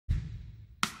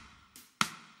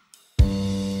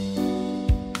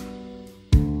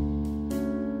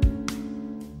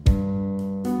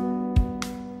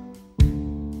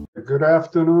Good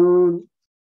afternoon,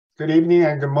 good evening,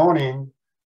 and good morning,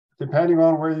 depending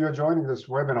on where you're joining this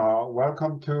webinar.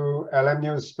 Welcome to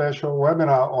LMU's special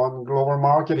webinar on global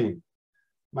marketing.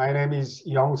 My name is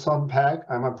Young-Sun Park.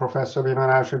 I'm a professor of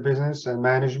international business and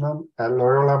management at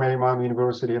Loyola Marymount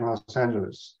University in Los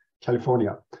Angeles,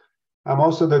 California. I'm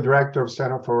also the director of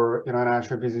Center for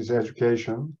International Business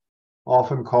Education,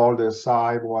 often called the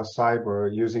CIBE or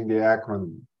CIBE using the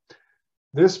acronym.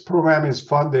 This program is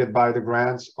funded by the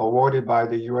grants awarded by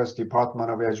the U.S.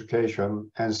 Department of Education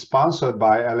and sponsored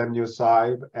by LMU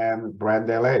CIBE and Brand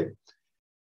LA,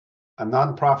 a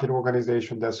nonprofit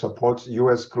organization that supports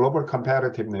U.S. global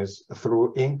competitiveness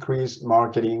through increased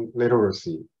marketing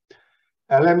literacy.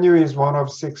 LMU is one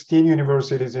of 16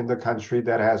 universities in the country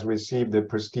that has received the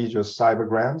prestigious CIBE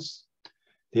grants.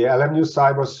 The LMU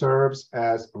CIBE serves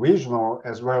as regional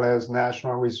as well as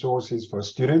national resources for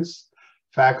students,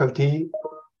 faculty,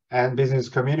 and business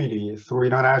community through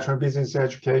international business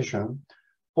education,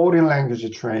 foreign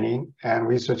language training, and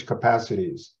research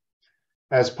capacities.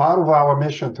 As part of our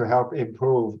mission to help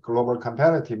improve global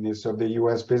competitiveness of the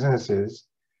U.S. businesses,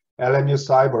 LMU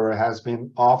CIBE has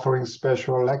been offering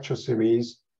special lecture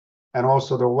series and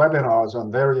also the webinars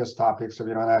on various topics of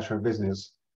international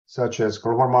business, such as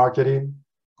global marketing,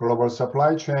 global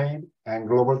supply chain, and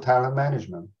global talent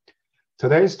management.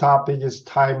 Today's topic is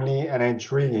timely and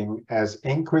intriguing as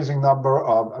increasing number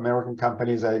of American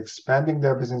companies are expanding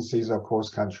their businesses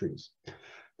across countries.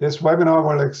 This webinar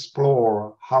will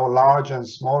explore how large and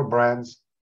small brands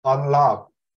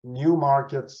unlock new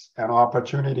markets and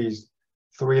opportunities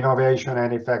through innovation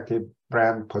and effective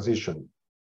brand position.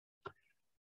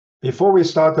 Before we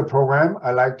start the program,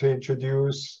 I'd like to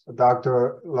introduce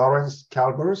Dr. Lawrence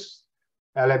Kalbers,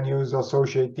 LMU's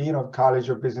Associate Dean of College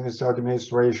of Business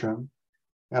Administration,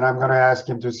 and I'm going to ask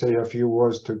him to say a few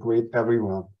words to greet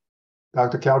everyone.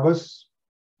 Dr. Kalbers?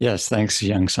 Yes, thanks,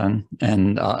 Young-Sun.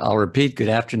 And I'll repeat, good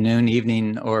afternoon,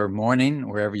 evening, or morning,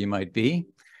 wherever you might be.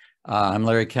 I'm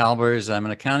Larry Kalbers. I'm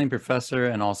an accounting professor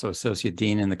and also Associate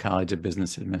Dean in the College of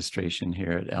Business Administration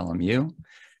here at LMU.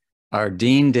 Our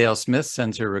Dean, Dale Smith,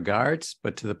 sends her regards,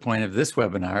 but to the point of this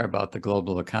webinar about the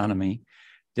global economy,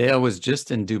 Dale was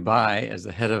just in Dubai as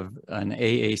the head of an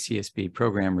AACSB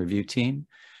program review team.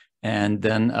 And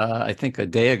then I think a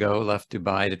day ago left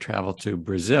Dubai to travel to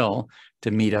Brazil to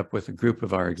meet up with a group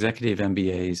of our executive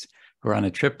MBAs who are on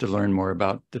a trip to learn more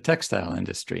about the textile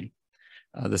industry.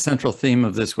 The central theme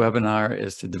of this webinar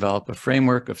is to develop a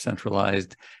framework of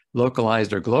centralized,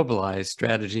 localized, or globalized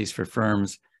strategies for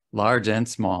firms, large and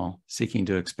small, seeking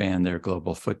to expand their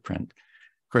global footprint.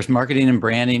 Of course, marketing and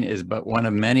branding is but one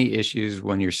of many issues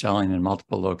when you're selling in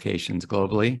multiple locations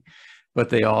globally, but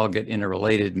they all get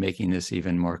interrelated, making this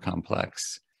even more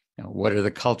complex. What are the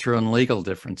cultural and legal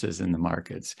differences in the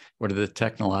markets? What are the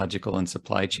technological and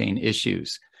supply chain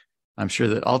issues? I'm sure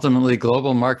that ultimately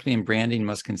global marketing and branding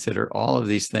must consider all of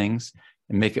these things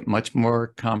and make it much more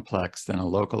complex than a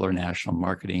local or national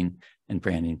marketing and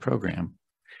branding program.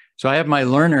 So I have my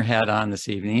learner hat on this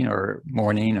evening or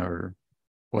morning or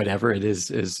whatever it is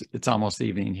it's almost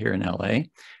evening here in LA,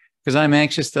 because I'm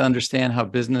anxious to understand how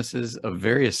businesses of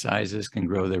various sizes can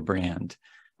grow their brand.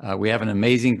 We have an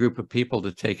amazing group of people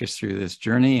to take us through this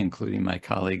journey, including my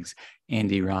colleagues,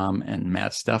 Andy Rohm and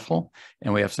Matt Stefl.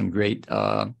 And we have some great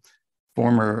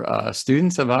former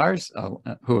students of ours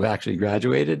who have actually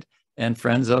graduated and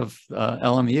friends of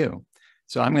LMU.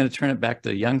 So I'm going to turn it back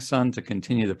to Young-Sun to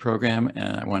continue the program.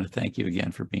 And I want to thank you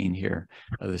again for being here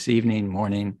this evening,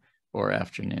 morning, or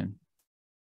afternoon.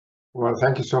 Well,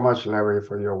 thank you so much, Larry,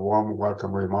 for your warm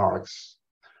welcome remarks.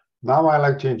 Now I'd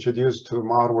like to introduce two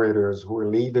moderators who will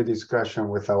lead the discussion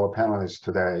with our panelists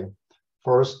today.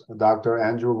 First, Dr.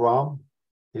 Andrew Rohm.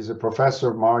 He's a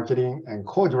professor of marketing and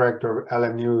co-director of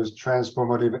LMU's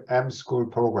Transformative M School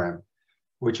program,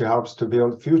 which helps to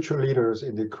build future leaders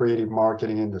in the creative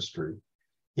marketing industry.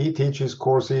 He teaches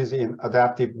courses in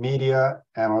adaptive media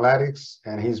analytics,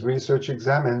 and his research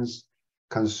examines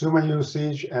consumer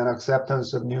usage and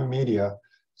acceptance of new media,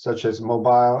 such as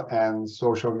mobile and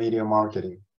social media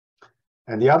marketing.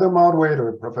 And the other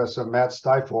moderator, Professor Matt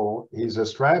Stefl, he's a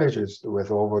strategist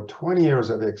with over 20 years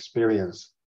of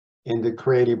experience in the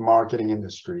creative marketing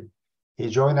industry. He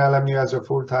joined LMU as a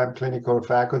full-time clinical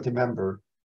faculty member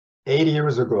 8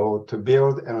 years ago to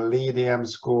build and lead the M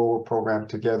School program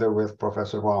together with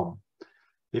Professor Rohm.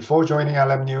 Before joining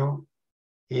LMU,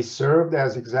 he served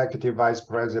as Executive Vice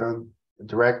President,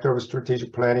 Director of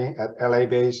Strategic Planning at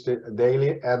LA-based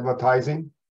Daily Advertising.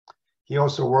 He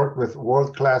also worked with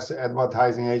world-class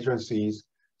advertising agencies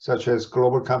such as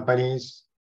global companies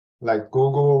like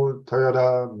Google,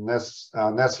 Toyota,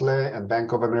 Nestle, and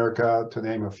Bank of America, to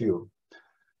name a few.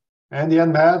 Andy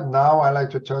and Matt, now I'd like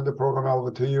to turn the program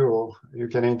over to you. You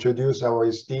can introduce our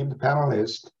esteemed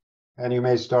panelists, and you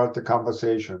may start the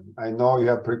conversation. I know you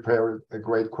have prepared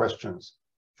great questions.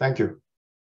 Thank you.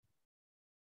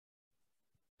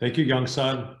 Thank you,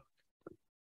 Young-Sun.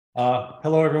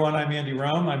 Hello, everyone. I'm Andy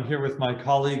Rohm. I'm here with my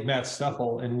colleague, Matt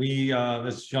Stefl, and we,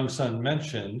 as Young-Sun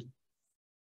mentioned,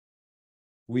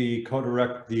 we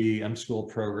co-direct the M-School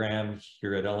program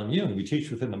here at LMU, and we teach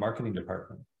within the marketing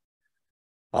department.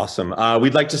 Awesome.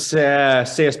 We'd like to say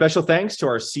a special thanks to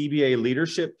our CBA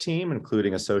leadership team,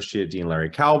 including Associate Dean Larry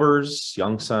Calbers,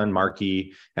 Young-Sun,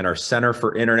 Markey, and our Center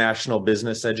for International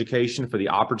Business Education for the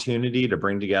opportunity to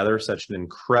bring together such an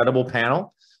incredible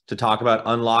panel to talk about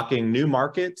unlocking new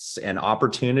markets and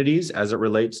opportunities as it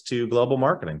relates to global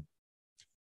marketing.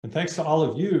 And thanks to all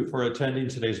of you for attending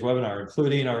today's webinar,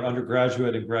 including our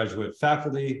undergraduate and graduate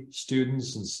faculty,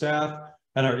 students and staff,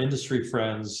 and our industry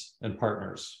friends and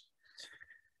partners.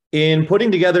 In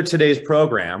putting together today's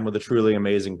program with a truly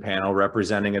amazing panel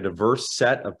representing a diverse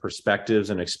set of perspectives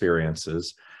and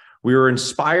experiences, we were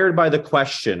inspired by the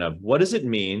question of what does it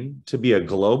mean to be a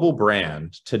global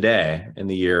brand today in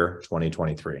the year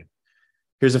 2023?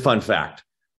 Here's a fun fact.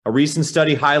 A recent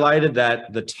study highlighted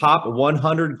that the top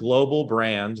 100 global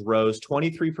brands rose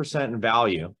 23% in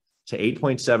value to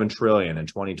 8.7 trillion in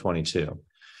 2022.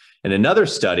 And another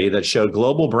study that showed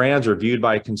global brands are viewed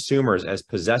by consumers as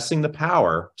possessing the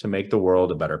power to make the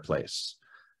world a better place.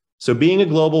 So being a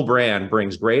global brand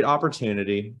brings great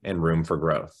opportunity and room for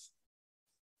growth.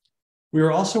 We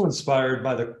were also inspired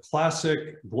by the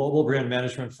classic global brand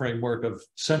management framework of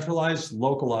centralized,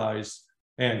 localized,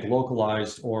 and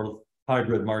localized or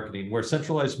hybrid marketing, where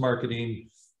centralized marketing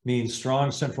means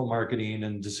strong central marketing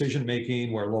and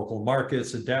decision-making where local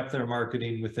markets adapt their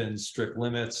marketing within strict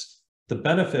limits. The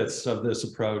benefits of this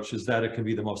approach is that it can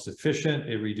be the most efficient,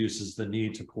 it reduces the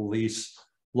need to police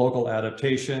local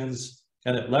adaptations,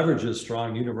 and it leverages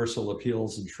strong universal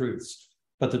appeals and truths.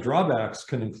 But the drawbacks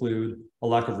can include a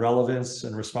lack of relevance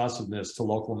and responsiveness to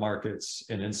local markets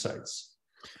and insights.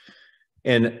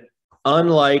 And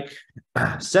unlike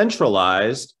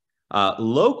centralized,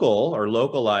 local or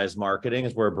localized marketing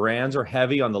is where brands are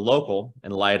heavy on the local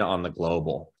and light on the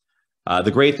global.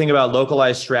 The great thing about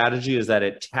localized strategy is that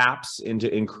it taps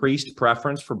into increased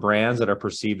preference for brands that are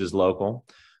perceived as local.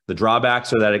 The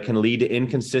drawbacks are that it can lead to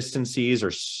inconsistencies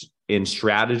or in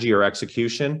strategy or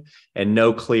execution and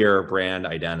no clear brand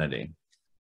identity.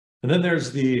 And then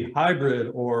there's the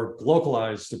hybrid or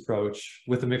localized approach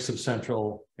with a mix of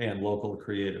central and local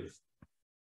creative.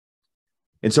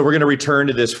 And so we're going to return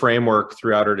to this framework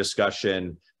throughout our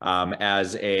discussion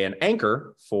as an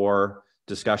anchor for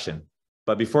discussion.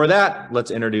 But before that,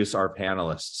 let's introduce our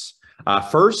panelists.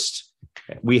 First,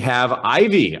 we have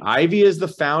Ivy. Ivy is the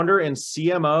founder and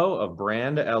CMO of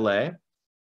Brand LA.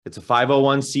 It's a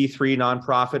 501c3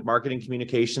 nonprofit marketing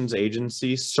communications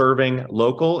agency serving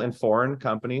local and foreign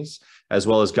companies, as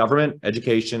well as government,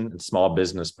 education, and small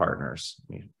business partners.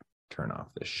 Let me turn off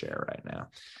this share right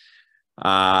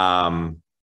now.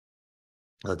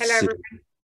 Let's see. Everyone.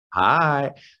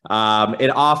 Hi. It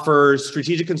offers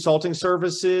strategic consulting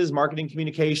services, marketing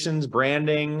communications,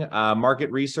 branding,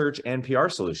 market research, and PR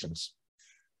solutions.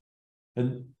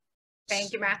 And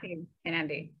Thank you, Matthew and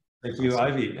Andy. thank you,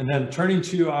 Ivy. And then turning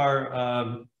to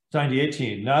our 98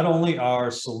 team, not only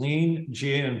are Celine,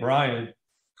 Gia, and Bryant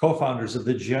co-founders of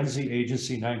the Gen Z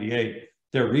agency 98,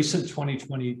 they're recent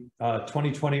 2020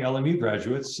 LMU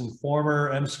graduates and former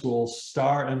M-School,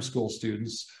 star M-School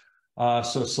students.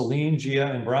 So Celine, Gia,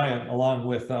 and Bryant, along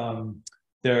with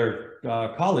their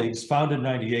colleagues, founded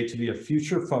 98 to be a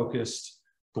future-focused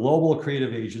global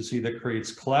creative agency that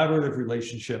creates collaborative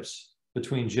relationships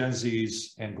between Gen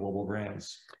Zs and global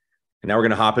brands. And now we're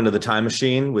going to hop into the time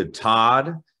machine with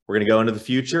Todd. We're going to go into the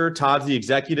future. Todd's the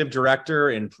executive director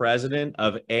and president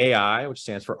of AI, which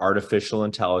stands for Artificial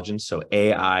Intelligence, so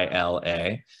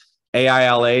AILA.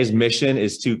 AILA's mission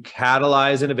is to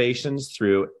catalyze innovations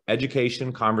through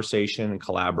education, conversation, and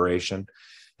collaboration.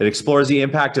 It explores the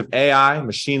impact of AI,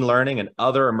 machine learning, and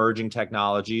other emerging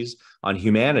technologies on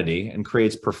humanity and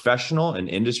creates professional and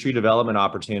industry development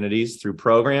opportunities through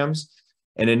programs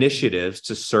and initiatives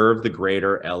to serve the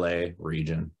greater LA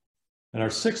region. And our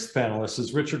sixth panelist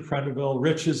is Richard Prenderville.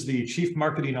 Rich is the Chief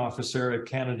Marketing Officer at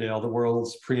Cannondale, the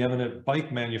world's preeminent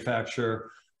bike manufacturer.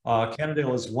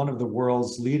 Cannondale is one of the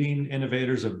world's leading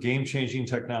innovators of game-changing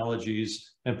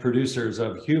technologies and producers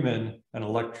of human and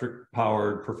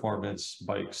electric-powered performance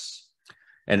bikes.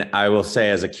 And I will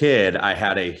say, as a kid, I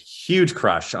had a huge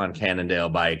crush on Cannondale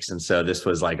bikes. And so this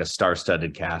was like a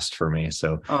star-studded cast for me.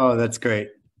 So, Oh, that's great.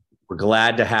 We're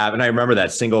glad to have, and I remember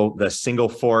that the single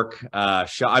fork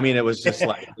shot. I mean, it was just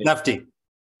like Nifty.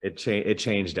 It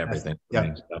changed everything.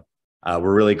 Yeah. So,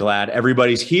 we're really glad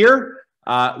everybody's here.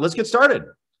 Let's get started.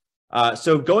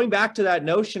 So going back to that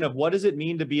notion of what does it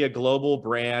mean to be a global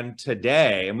brand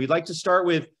today? And we'd like to start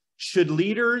with, should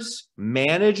leaders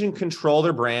manage and control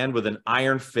their brand with an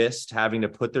iron fist, having to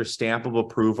put their stamp of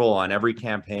approval on every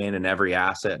campaign and every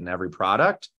asset and every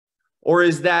product? Or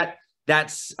is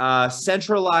that's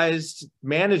centralized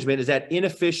management, is that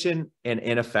inefficient and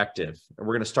ineffective? And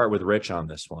we're going to start with Rich on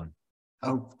this one.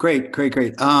 Oh, great.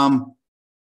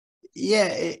 Yeah,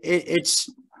 it's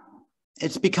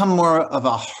become more of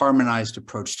a harmonized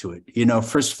approach to it. You know,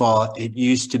 first of all, it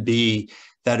used to be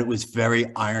that it was very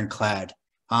ironclad.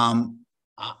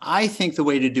 I think the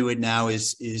way to do it now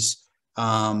is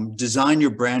design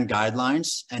your brand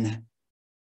guidelines and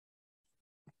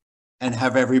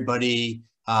have everybody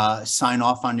sign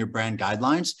off on your brand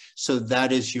guidelines. So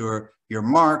that is your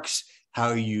marks,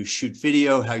 how you shoot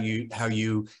video, how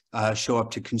you show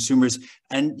up to consumers.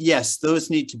 And yes, those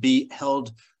need to be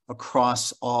held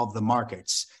across all of the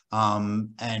markets,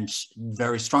 and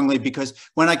very strongly, because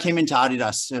when I came into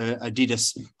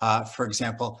Adidas, for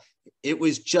example, it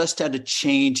was just at a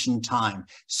change in time.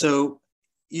 So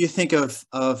you think of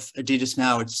Adidas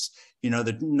now, it's, you know,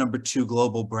 the #2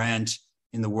 global brand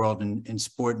in the world in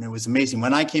sport, and it was amazing.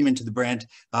 When I came into the brand,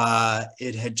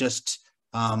 it had just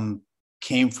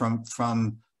came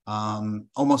from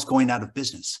almost going out of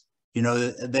business. You know,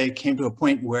 they came to a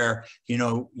point where, you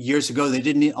know, years ago,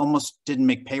 they almost didn't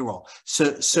make payroll.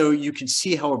 So you can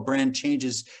see how a brand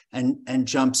changes and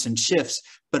jumps and shifts,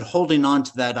 but holding on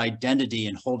to that identity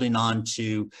and holding on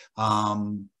to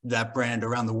that brand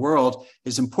around the world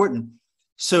is important.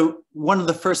 So one of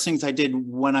the first things I did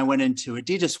when I went into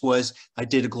Adidas was I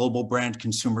did a global brand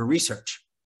consumer research.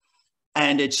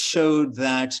 And it showed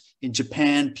that in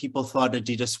Japan, people thought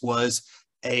Adidas was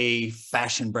a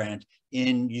fashion brand.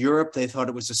 In Europe, they thought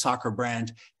it was a soccer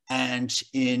brand. And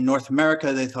in North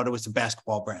America, they thought it was a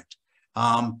basketball brand.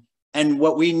 And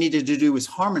what we needed to do was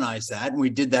harmonize that. And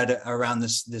we did that around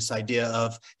this idea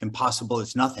of impossible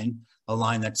is nothing, a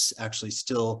line that's actually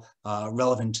still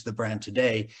relevant to the brand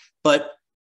today. But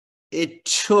it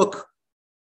took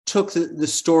the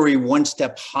story one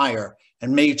step higher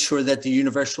and made sure that the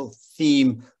universal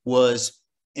theme was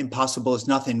impossible is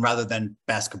nothing rather than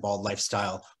basketball,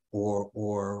 lifestyle,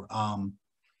 or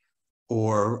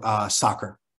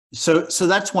soccer. So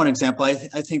that's one example. I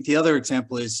think the other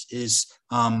example is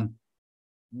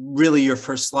really your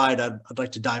first slide. I'd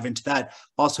like to dive into that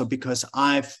also, because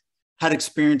I've had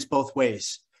experience both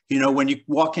ways. You know, when you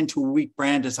walk into a weak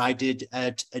brand, as I did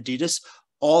at Adidas,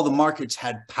 all the markets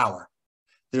had power.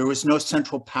 There was no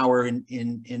central power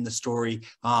in the story.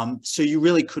 So you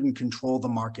really couldn't control the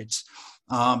markets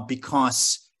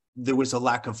because there was a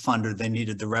lack of fund, or they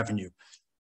needed the revenue.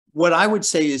 What I would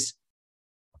say is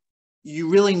you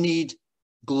really need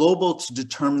global to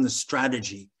determine the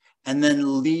strategy and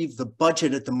then leave the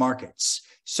budget at the markets.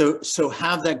 So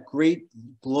have that great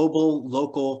global,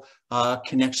 local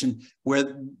connection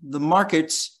where the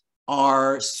markets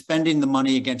are spending the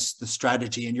money against the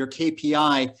strategy, and your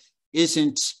KPI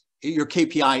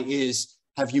is,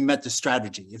 have you met the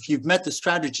strategy? If you've met the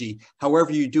strategy,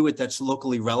 however you do it, that's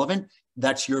locally relevant,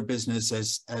 that's your business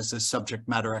as a subject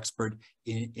matter expert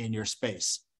in your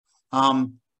space.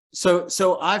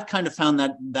 So I've kind of found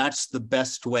that that's the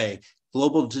best way.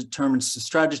 Global determines the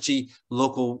strategy,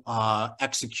 local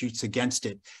executes against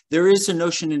it. There is a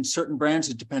notion in certain brands,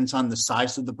 it depends on the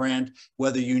size of the brand,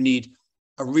 whether you need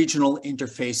a regional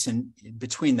interface in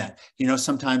between that. You know,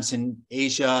 sometimes in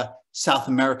Asia, South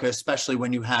America, especially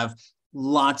when you have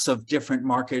lots of different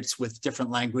markets with different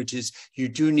languages, you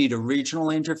do need a regional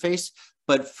interface.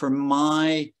 But for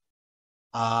my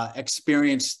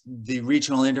experience, the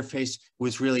regional interface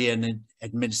was really an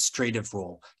administrative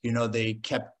role. You know, they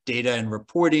kept data and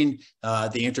reporting,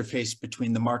 the interface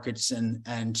between the markets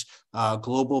and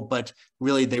global, but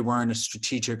really they weren't a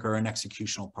strategic or an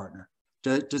executional partner.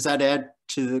 Does that add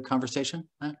to the conversation,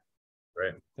 Matt?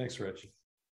 Great. Thanks, Rich.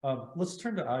 Let's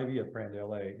turn to Ivy at Brand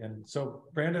LA. And so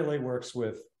Brand LA works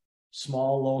with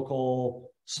small local,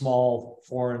 small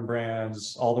foreign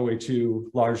brands, all the way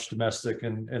to large domestic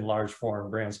and large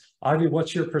foreign brands. Ivy,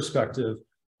 what's your perspective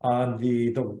on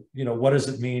the what does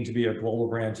it mean to be a global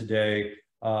brand today,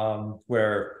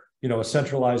 where, you know, a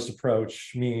centralized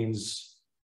approach means,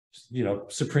 you know,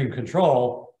 supreme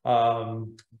control,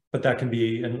 but that can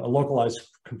be, and a localized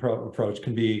approach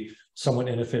can be somewhat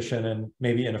inefficient and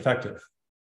maybe ineffective.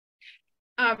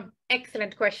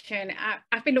 Excellent question.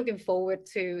 I've been looking forward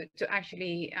to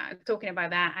actually talking about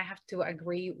that. I have to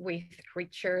agree with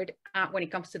Richard when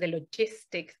it comes to the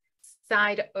logistics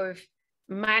side of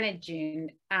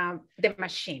managing the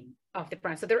machine of the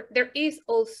brand. So there is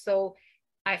also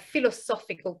a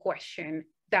philosophical question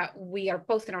that we are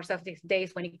posing ourselves these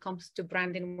days when it comes to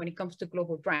branding, when it comes to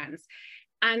global brands.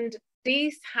 And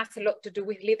this has a lot to do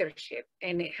with leadership,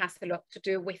 and it has a lot to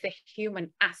do with the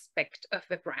human aspect of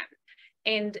the brand.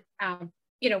 And,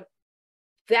 you know,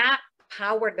 that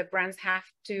power that brands have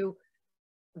to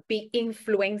be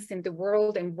influencing the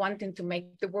world and wanting to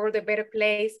make the world a better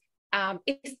place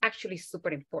is actually super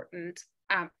important.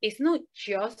 It's not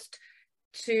just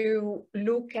to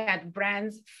look at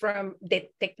brands from the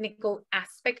technical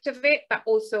aspect of it, but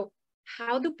also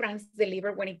how do brands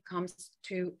deliver when it comes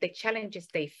to the challenges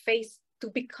they face to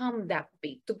become that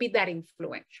big, to be that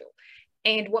influential,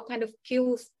 and what kind of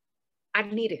skills are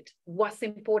needed, what's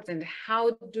important,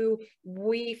 how do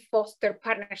we foster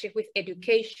partnership with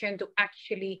education to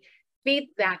actually feed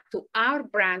that to our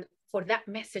brand for that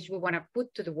message we want to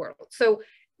put to the world. So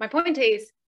my point is,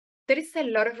 there is a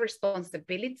lot of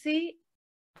responsibility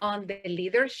on the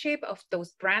leadership of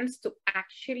those brands to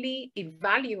actually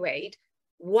evaluate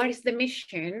what is the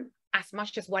mission as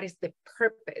much as what is the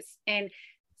purpose. And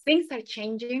things are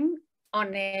changing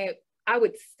on a, I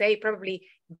would say, probably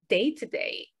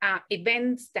day-to-day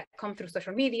events that come through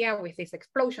social media with these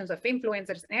explosions of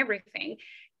influencers and everything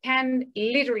can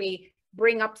literally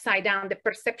bring upside down the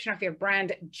perception of your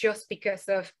brand just because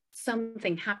of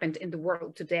something happened in the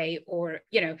world today, or,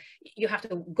 you know, you have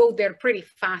to go there pretty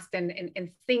fast and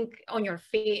think on your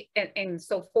feet and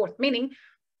so forth. Meaning,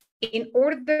 in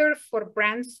order for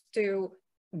brands to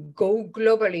go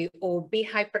globally or be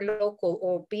hyper-local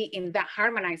or be in that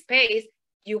harmonized space,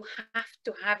 you have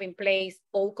to have in place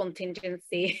all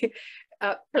contingency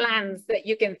plans that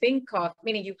you can think of,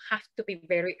 meaning you have to be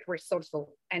very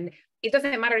resourceful. And it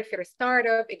doesn't matter if you're a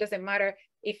startup, it doesn't matter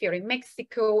if you're in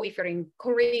Mexico, if you're in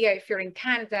Korea, if you're in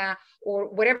Canada, or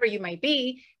wherever you might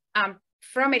be.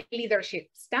 From a leadership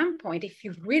standpoint, if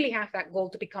you really have that goal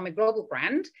to become a global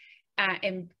brand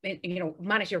and you know,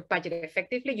 manage your budget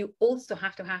effectively, you also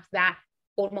have to have that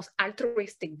almost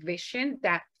altruistic vision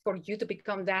that for you to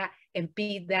become that and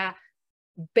be that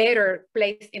better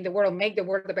place in the world, make the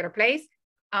world a better place,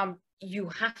 you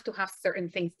have to have certain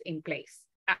things in place.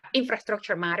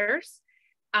 Infrastructure matters,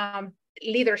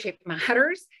 leadership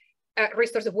matters,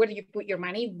 resources, where do you put your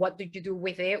money? What do you do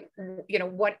with it? You know,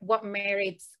 what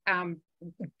merits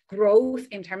growth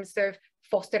in terms of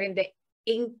fostering the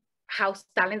in-house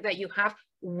talent that you have,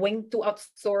 when to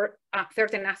outsource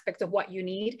certain aspects of what you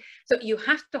need. So you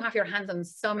have to have your hands on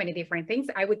so many different things.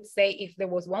 I would say if there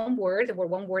was one word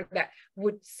that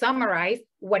would summarize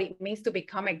what it means to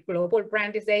become a global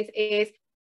brand these days, is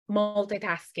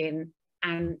multitasking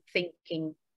and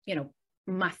thinking, you know,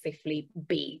 massively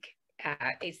big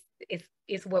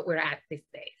is what we're at these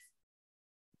days.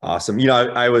 Awesome. You know,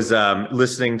 I was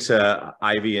listening to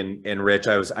Ivy and Rich.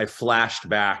 I flashed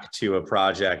back to a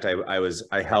project.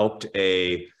 I helped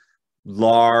a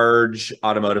large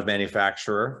automotive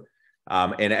manufacturer,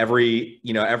 and every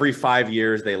 5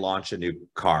 years they launch a new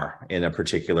car in a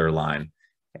particular line.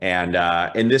 And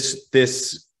in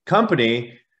this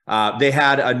company, they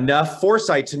had enough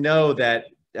foresight to know that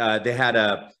they had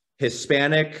a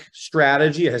Hispanic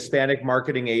strategy, a Hispanic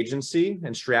marketing agency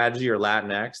and strategy, or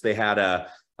Latinx. They had a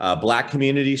Black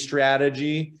community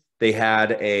strategy. They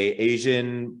had a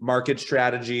Asian market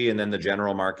strategy, and then the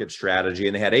general market strategy.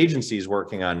 And they had agencies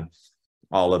working on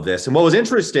all of this. And what was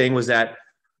interesting was that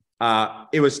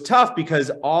it was tough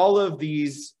because all of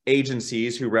these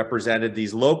agencies who represented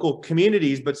these local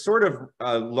communities, but sort of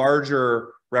a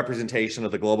larger representation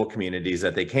of the global communities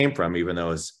that they came from, even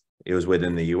though it was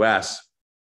within the US.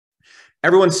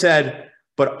 Everyone said,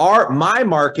 but my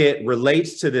market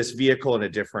relates to this vehicle in a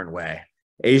different way.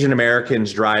 Asian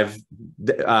Americans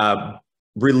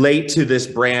relate to this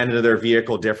brand and their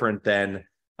vehicle different than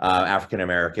African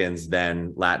Americans,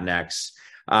 than Latinx.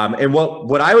 And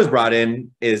what I was brought in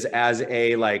is as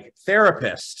a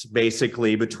therapist,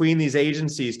 basically, between these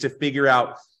agencies to figure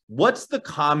out what's the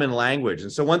common language.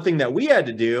 And so one thing that we had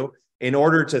to do in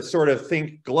order to sort of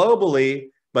think globally,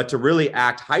 but to really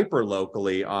act hyper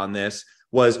locally on this,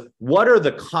 was what are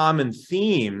the common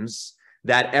themes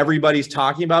that everybody's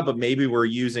talking about, but maybe we're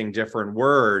using different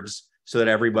words so that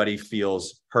everybody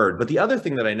feels heard. But the other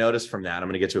thing that I noticed from that, I'm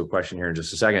going to get to a question here in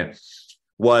just a second,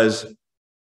 was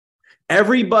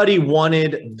everybody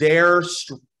wanted there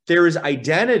is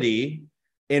identity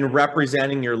in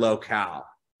representing your locale,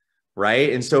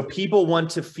 right? And so people want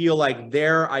to feel like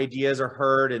their ideas are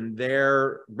heard and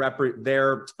their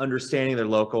understanding of their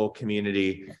local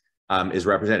community is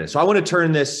represented. So I want to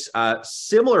turn this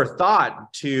similar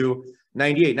thought to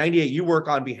 98. 98, you work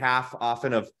on behalf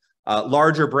often of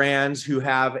larger brands who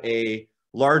have a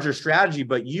larger strategy,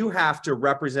 but you have to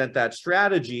represent that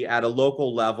strategy at a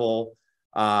local level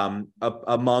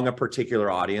among a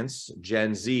particular audience,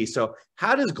 Gen Z. So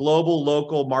how does global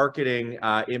local marketing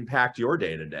impact your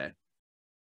day-to-day?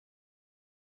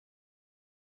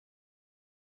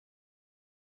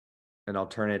 And I'll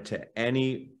turn it to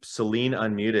Celine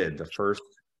unmuted, the first.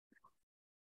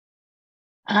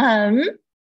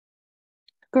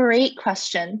 Great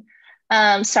question.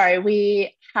 Sorry,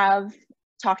 we have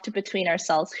talked between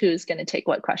ourselves who's going to take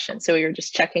what question. So we were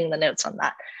just checking the notes on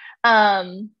that.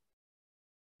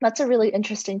 That's a really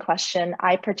interesting question.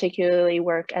 I particularly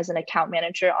work as an account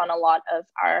manager on a lot of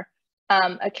our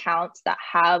accounts that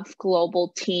have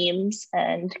global teams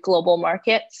and global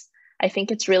markets. I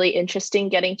think it's really interesting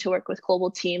getting to work with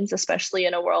global teams, especially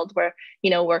in a world where,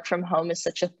 you know, work from home is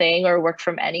such a thing, or work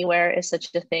from anywhere is such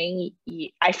a thing.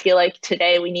 I feel like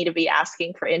today we need to be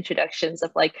asking for introductions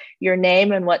of like your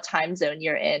name and what time zone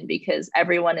you're in, because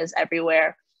everyone is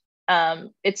everywhere.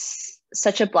 It's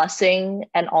such a blessing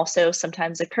and also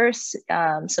sometimes a curse.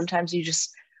 Sometimes you just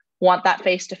want that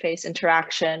face-to-face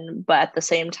interaction, but at the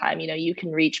same time, you know, you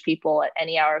can reach people at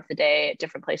any hour of the day at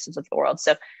different places of the world.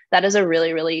 So that is a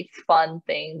really, really fun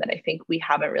thing that I think we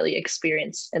haven't really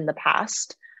experienced in the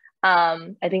past.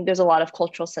 I think there's a lot of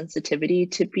cultural sensitivity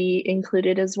to be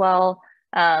included as well.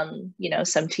 You know,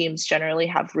 some teams generally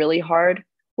have really hard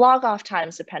log off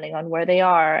times depending on where they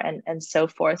are and so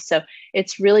forth. So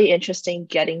it's really interesting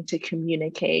getting to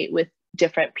communicate with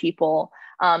different people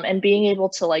and being able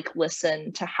to like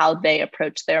listen to how they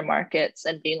approach their markets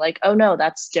and being like, oh no,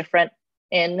 that's different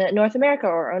in North America,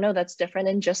 or oh no, that's different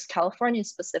in just California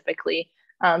specifically.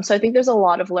 So I think there's a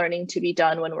lot of learning to be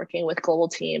done when working with global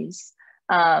teams.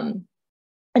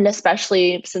 And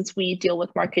especially since we deal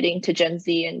with marketing to Gen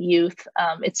Z and youth,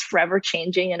 it's forever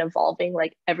changing and evolving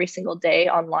like every single day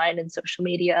online and social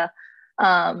media.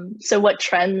 So what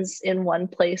trends in one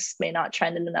place may not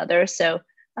trend in another. So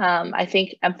I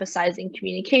think emphasizing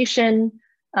communication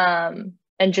and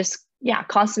just, yeah,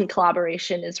 constant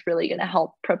collaboration is really going to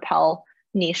help propel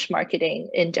niche marketing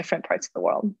in different parts of the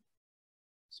world.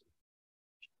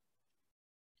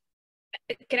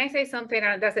 Can I say something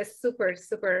that's a super,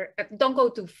 don't go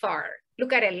too far.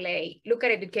 Look at LA, look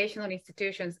at educational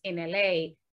institutions in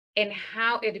LA and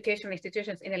how educational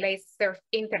institutions in LA serve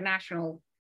international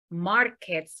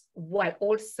markets while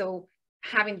also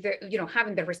having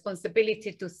the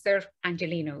responsibility to serve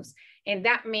Angelenos. And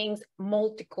that means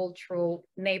multicultural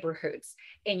neighborhoods.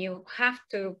 And you have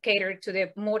to cater to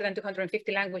the more than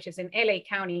 250 languages in LA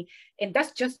County. And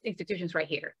that's just institutions right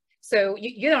here. So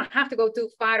you don't have to go too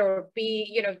far or be,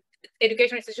 you know,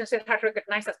 educational institutions that are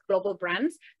recognized as global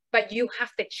brands, but you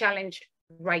have the challenge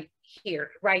right here,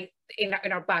 right in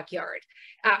our backyard.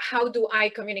 How do I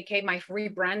communicate my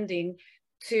rebranding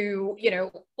to, you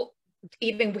know,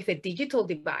 even with the digital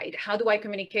divide, how do I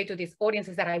communicate to these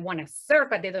audiences that I want to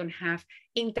serve, but they don't have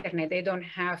internet, they don't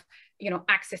have, you know,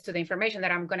 access to the information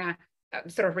that I'm gonna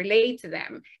sort of relate to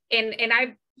them. And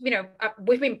I've, you know,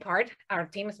 our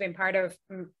team has been part of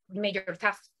major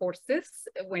task forces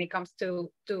when it comes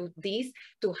to these,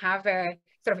 to have a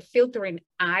sort of filtering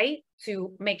eye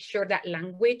to make sure that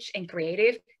language and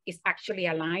creative is actually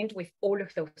aligned with all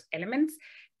of those elements.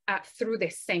 Through the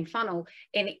same funnel.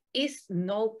 And it is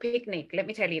no picnic, let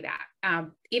me tell you that.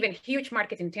 Even huge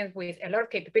marketing teams with a lot of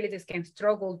capabilities can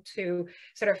struggle to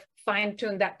sort of fine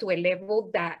tune that to a level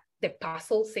that the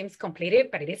puzzle seems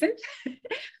completed, but it isn't.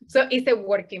 So it's a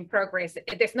work in progress.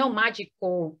 There's no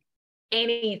magical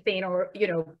anything or, you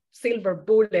know, silver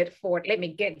bullet for, let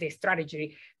me get this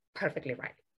strategy perfectly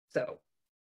right. So.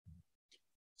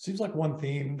 Seems like one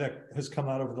theme that has come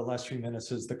out over the last few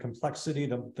minutes is the complexity,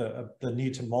 the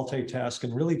need to multitask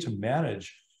and really to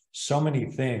manage so many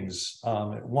things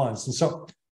at once. And so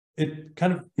it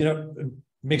kind of, you know,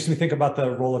 makes me think about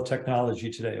the role of technology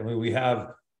today. I mean, we have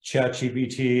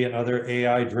ChatGPT and other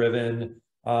AI-driven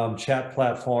chat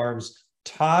platforms.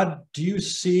 Todd, what do you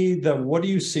see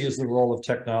as the role of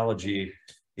technology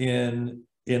in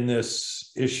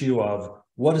this issue of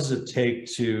what does it take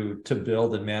to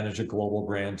build and manage a global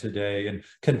brand today? And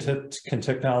can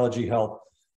technology help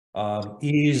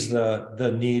ease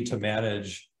the need to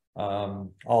manage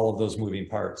all of those moving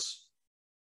parts?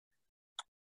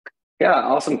 Yeah,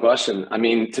 awesome question. I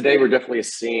mean, today we're definitely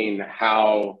seeing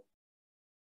how,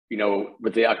 you know,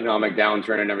 with the economic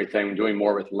downturn and everything, doing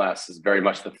more with less is very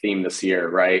much the theme this year,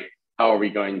 right? how are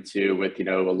we going to, with a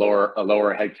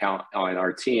lower headcount on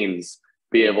our teams,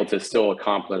 be able to still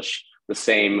accomplish the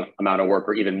same amount of work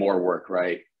or even more work,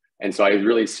 right? And so I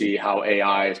really see how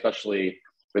AI, especially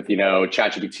with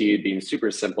ChatGPT being super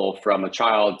simple, from a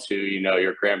child to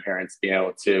your grandparents being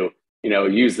able to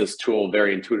use this tool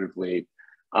very intuitively,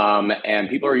 and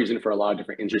people are using it for a lot of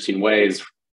different interesting ways,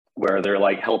 where they're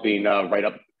like helping write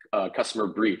up customer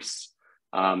briefs.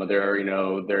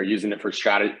 They're using it for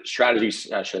strategy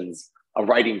sessions, a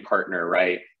writing partner,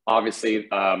 right? Obviously,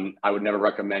 I would never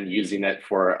recommend using it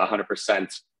for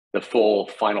 100% the full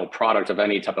final product of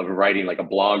any type of writing, like a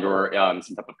blog or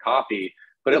some type of copy.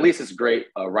 But at least it's a great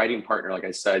writing partner, like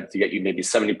I said, to get you maybe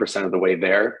 70% of the way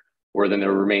there, where then the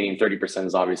remaining 30%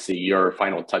 is obviously your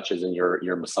final touches and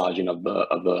your massaging of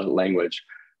the language.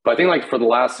 But I think, like, for the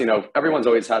last, everyone's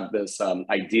always had this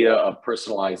idea of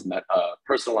personalized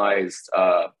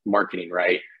marketing,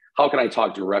 right? How can I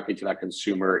talk directly to that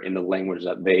consumer in the language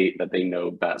that they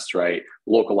know best, right?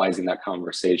 Localizing that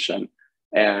conversation.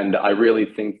 And I really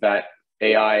think that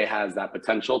AI has that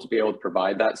potential to be able to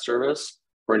provide that service,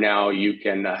 where now you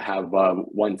can have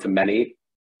one-to-many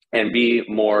and be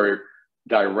more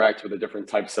direct with the different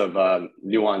types of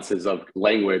nuances of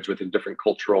language within different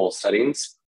cultural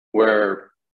settings,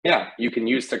 where, yeah, you can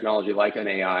use technology like an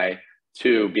AI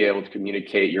to be able to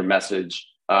communicate your message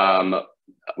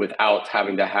without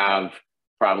having to have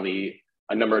probably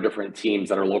a number of different teams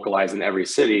that are localized in every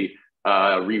city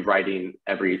rewriting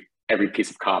every piece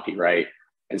of copy, right?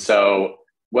 And so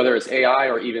whether it's AI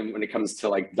or even when it comes to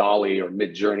like DALL-E or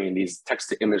Midjourney and these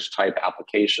text-to-image type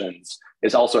applications,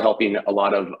 is also helping a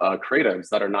lot of creatives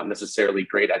that are not necessarily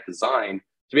great at design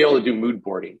to be able to do mood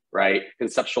boarding, right?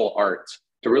 Conceptual art,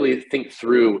 to really think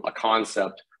through a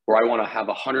concept where I want to have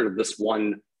 100 of this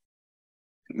one.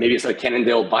 Maybe it's a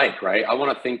Cannondale bike, right? I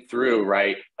want to think through,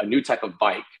 right, a new type of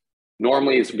bike.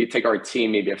 Normally, it's we take our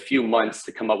team maybe a few months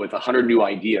to come up with 100 new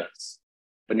ideas,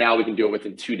 but now we can do it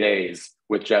within 2 days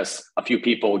with just a few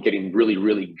people getting really,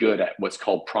 really good at what's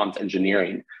called prompt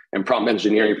engineering. And prompt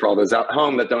engineering, for all those at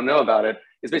home that don't know about it,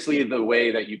 is basically the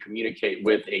way that you communicate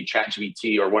with a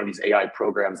ChatGPT or one of these AI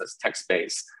programs that's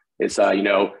text-based. It's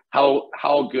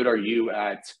how good are you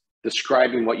at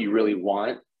describing what you really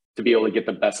want to be able to get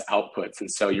the best outputs. And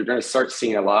so you're going to start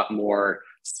seeing a lot more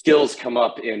skills come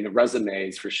up in the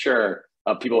resumes, for sure,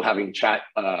 of people having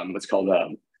what's called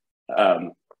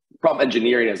prompt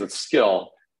engineering as a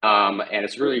skill. And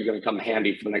it's really going to come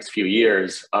handy for the next few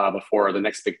years before the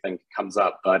next big thing comes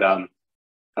up. But I don't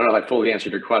know if I fully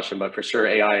answered your question, but for sure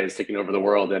AI is taking over the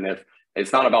world. And if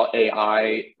it's not about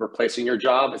AI replacing your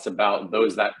job, it's about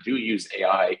those that do use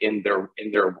AI in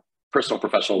their personal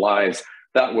professional lives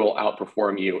that will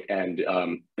outperform you, and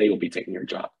they will be taking your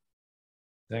job.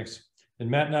 Thanks. And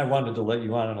Matt and I wanted to let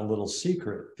you on a little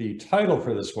secret. The title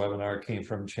for this webinar came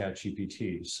from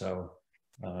ChatGPT, so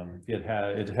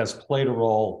it has played a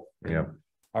role in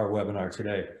our webinar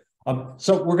today.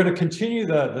 So we're going to continue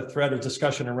the thread of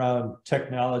discussion around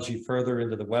technology further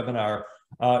into the webinar.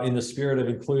 In the spirit of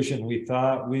inclusion, we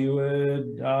thought we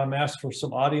would ask for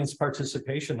some audience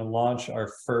participation and launch our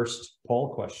first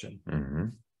poll question. Mm-hmm.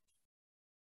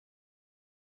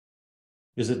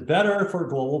 Is it better for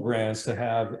global brands to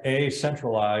have A,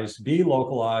 centralized, B,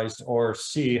 localized, or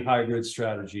C, hybrid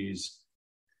strategies?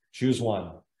 Choose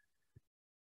one.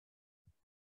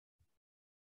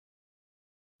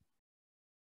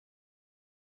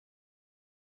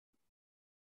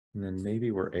 And then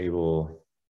maybe we're able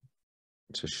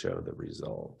to show the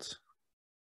result.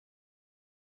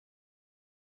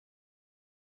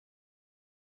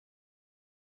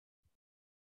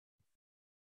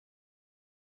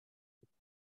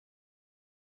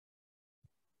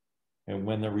 And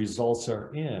when the results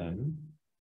are in.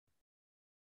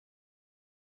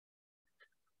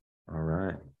 All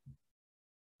right.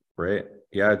 Great.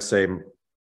 Yeah, I'd say,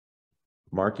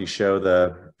 Mark, you show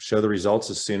the results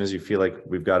as soon as you feel like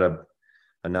we've got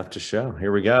enough to show.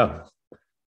 Here we go.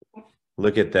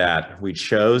 Look at that. We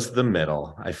chose the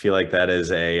middle. I feel like that is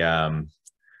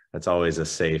that's always a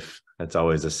safe bet.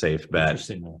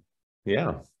 Interesting.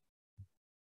 Yeah.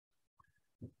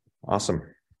 Awesome.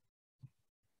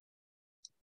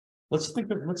 Let's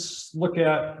look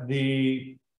at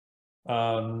the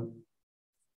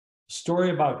story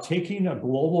about taking a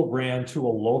global brand to a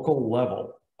local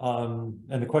level.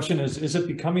 And the question is it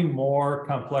becoming more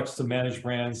complex to manage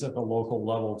brands at the local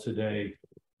level today,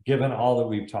 given all that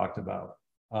we've talked about?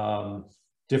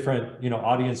 Different,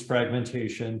 audience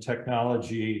fragmentation,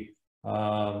 technology,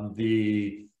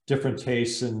 the different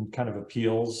tastes and kind of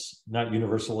appeals, not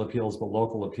universal appeals, but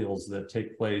local appeals that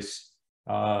take place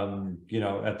at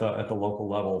the local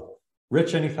level.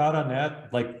 Rich, any thought on that?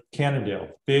 Like Cannondale,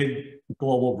 big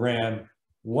global brand.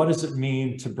 What does it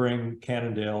mean to bring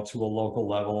Cannondale to a local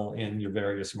level in your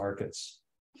various markets?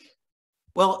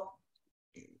 Well,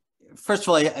 first of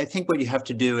all, I think what you have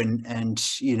to do, and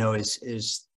you know,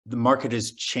 is the market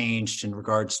has changed in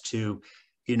regards to,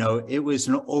 you know, it was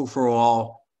an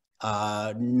overall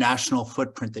national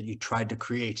footprint that you tried to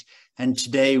create, and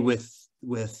today with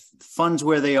funds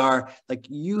where they are, like,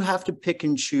 you have to pick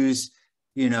and choose,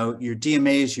 you know, your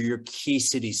DMAs or your key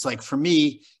cities. Like for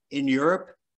me in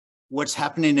Europe, what's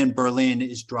happening in Berlin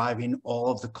is driving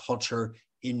all of the culture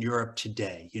in Europe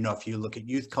today. You know, if you look at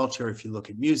youth culture, if you look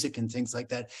at music and things like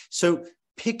that. So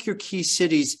pick your key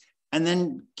cities and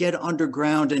then get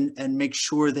underground and make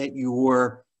sure that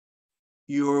you're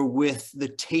with the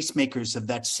tastemakers of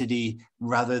that city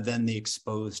rather than the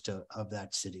exposed of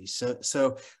that city.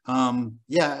 So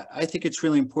yeah, I think it's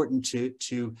really important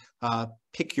to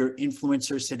pick your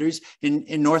influencer cities.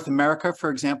 In North America,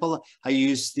 for example, I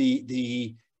use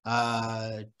the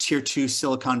tier 2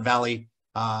 Silicon Valley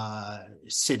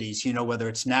cities, you know, whether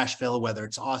it's Nashville, whether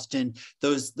it's Austin,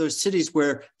 those cities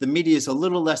where the media is a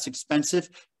little less expensive,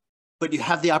 but you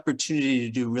have the opportunity to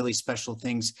do really special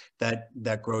things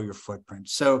that grow your footprint.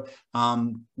 So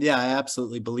yeah, I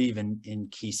absolutely believe in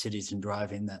key cities and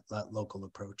driving that local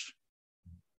approach.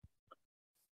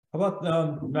 How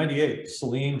about 98,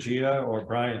 Celine, Gia, or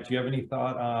Bryant? Do you have any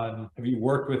thought on, have you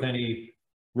worked with any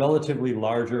relatively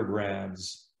larger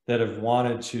brands that have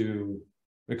wanted to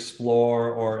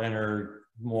explore or enter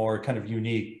more kind of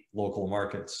unique local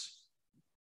markets?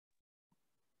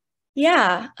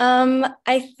 Yeah,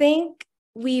 I think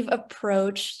we've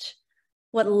approached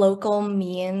what local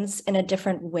means in a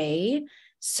different way.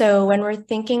 So when we're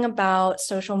thinking about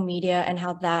social media and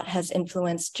how that has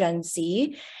influenced Gen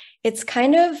Z, it's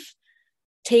kind of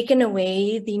taken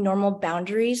away the normal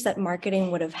boundaries that marketing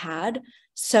would have had.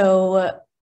 So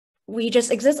we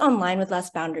just exist online with less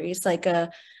boundaries, like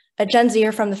a Gen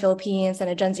Zer from the Philippines and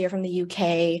a Gen Zer from the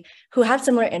UK who have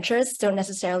similar interests don't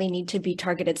necessarily need to be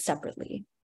targeted separately.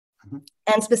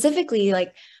 And specifically,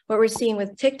 like what we're seeing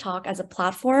with TikTok as a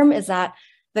platform is that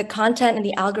the content and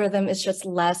the algorithm is just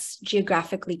less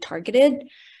geographically targeted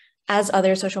as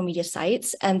other social media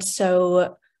sites. And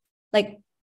so, like,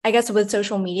 I guess with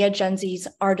social media, Gen Zs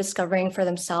are discovering for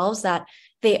themselves that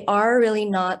they are really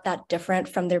not that different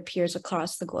from their peers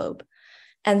across the globe.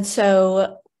 And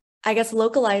so I guess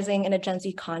localizing in a Gen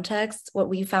Z context, what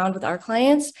we found with our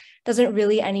clients doesn't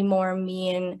really anymore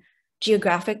mean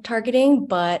geographic targeting,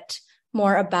 but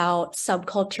more about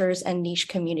subcultures and niche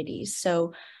communities.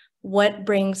 So what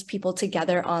brings people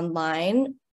together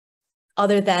online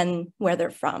other than where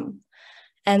they're from?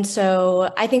 And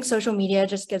so I think social media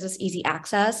just gives us easy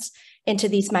access into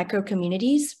these micro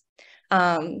communities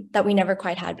that we never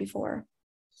quite had before.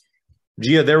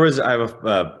 Gia, I have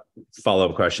a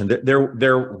follow-up question.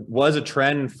 There was a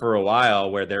trend for a while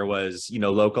where there was, you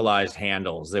know, localized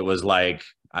handles. It was like,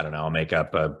 I don't know, I'll make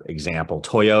up an example,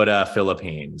 Toyota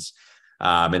Philippines,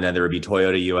 and then there would be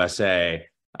Toyota USA,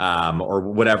 or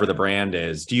whatever the brand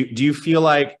is. Do you feel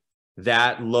like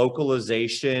that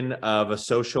localization of a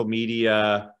social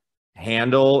media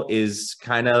handle is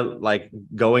kind of like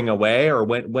going away, or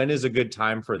when is a good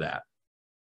time for that?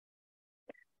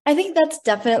 I think that's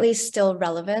definitely still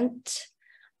relevant.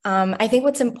 I think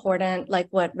what's important, like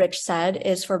what Rich said,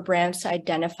 is for brands to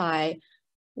identify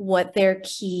what their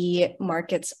key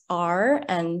markets are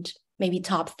and maybe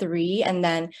top 3, and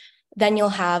then you'll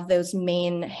have those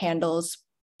main handles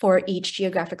for each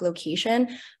geographic location.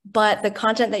 But the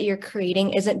content that you're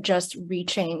creating isn't just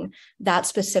reaching that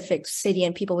specific city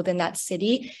and people within that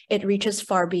city, it reaches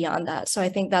far beyond that. So I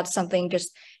think that's something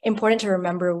just important to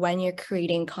remember when you're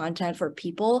creating content for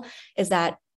people, is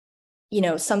that, you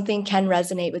know, something can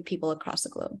resonate with people across the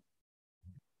globe.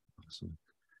 Awesome.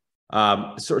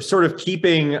 Sort of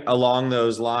keeping along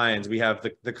those lines, we have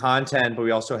the content, but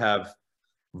we also have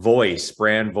voice,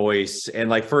 brand voice. And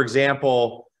like, for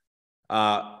example,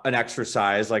 an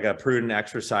exercise, like a prudent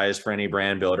exercise for any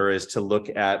brand builder, is to look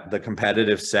at the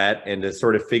competitive set and to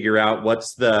sort of figure out what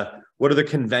are the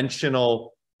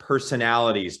conventional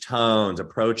personalities, tones,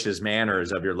 approaches,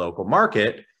 manners of your local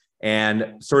market.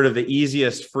 And sort of the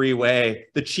easiest free way,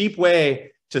 the cheap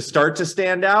way to start to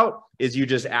stand out is you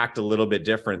just act a little bit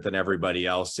different than everybody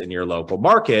else in your local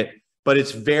market, but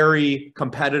it's very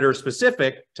competitor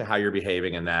specific to how you're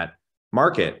behaving in that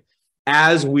market.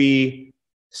 As we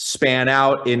span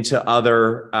out into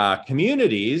other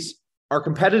communities, our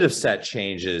competitive set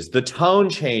changes, the tone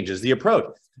changes, the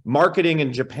approach. Marketing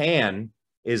in Japan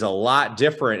is a lot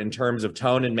different in terms of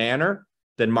tone and manner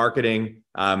than marketing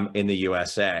in the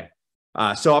USA.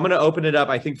 So I'm going to open it up,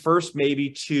 I think first maybe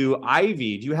to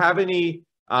Ivy. Do you have any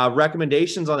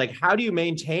recommendations on like how do you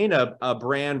maintain a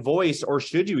brand voice, or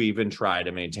should you even try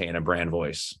to maintain a brand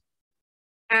voice?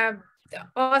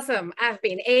 Awesome. I've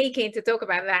been aching to talk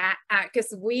about that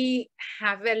because we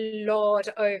have a lot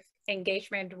of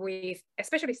engagement with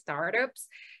especially startups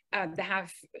that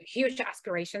have huge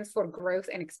aspirations for growth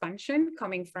and expansion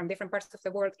coming from different parts of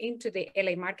the world into the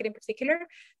LA market in particular,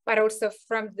 but also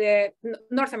from the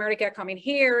North America coming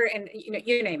here and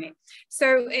you name it.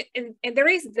 So and there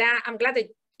is that. I'm glad that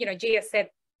Gia said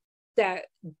that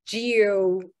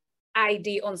geo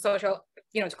ID on social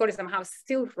to call it somehow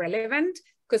still relevant,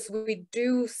 because we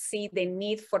do see the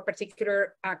need for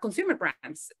particular consumer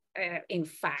brands, in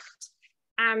fact.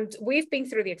 And we've been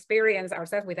through the experience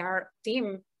ourselves with our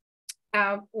team.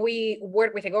 We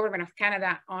work with the government of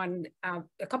Canada on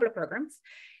a couple of programs,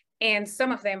 and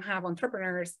some of them have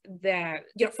entrepreneurs that,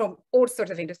 from all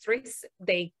sorts of industries.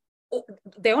 The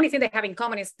only thing they have in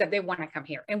common is that they want to come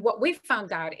here. And what we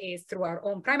found out is through our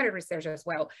own primary research as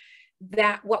well,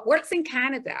 that what works in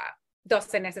Canada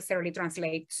doesn't necessarily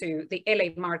translate to the LA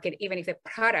market, even if the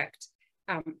product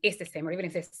is the same, or even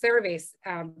if the service,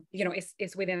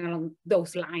 is within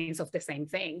those lines of the same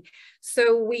thing.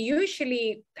 So we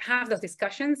usually have those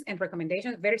discussions and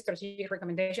recommendations, very strategic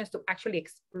recommendations to actually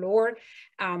explore.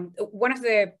 One of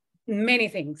the many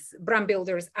things brand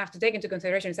builders have to take into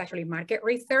consideration is actually market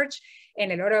research,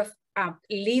 and a lot of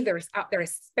leaders out there,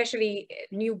 especially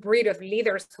new breed of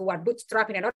leaders who are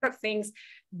bootstrapping a lot of things,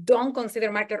 don't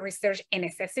consider market research a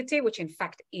necessity, which in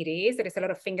fact it is. There is a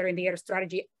lot of finger in the air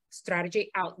strategy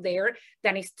out there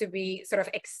that needs to be sort of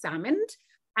examined.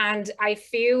 And I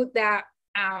feel that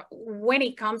when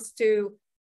it comes to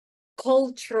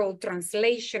cultural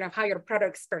translation of how your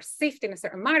product is perceived in a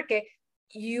certain market,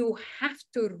 you have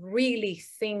to really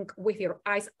think with your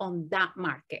eyes on that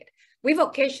market. We've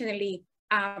occasionally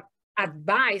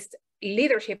advised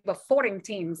leadership of foreign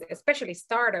teams, especially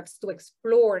startups, to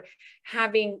explore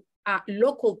having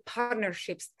local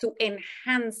partnerships to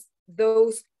enhance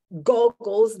those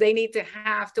goggles they need to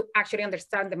have to actually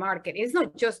understand the market. It's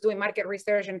not just doing market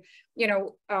research and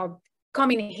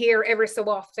coming here every so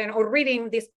often or reading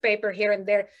this paper here and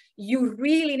there. You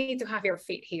really need to have your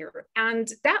feet here. And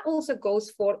that also goes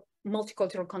for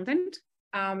multicultural content.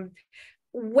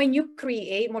 When you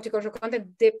create multicultural content,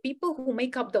 the people who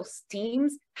make up those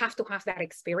teams have to have that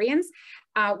experience.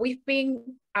 We've been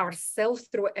ourselves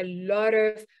through a lot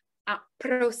of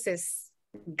process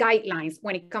guidelines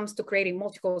when it comes to creating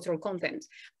multicultural content.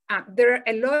 There are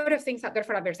a lot of things out there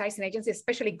for advertising agencies,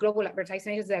 especially global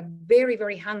advertising agencies, that are very,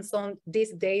 very hands-on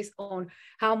these days on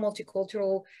how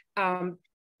multicultural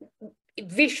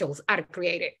visuals are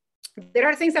created. There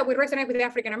are things that would resonate with the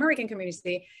African-American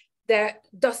community that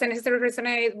doesn't necessarily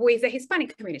resonate with the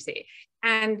Hispanic community.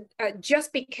 And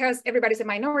just because everybody's a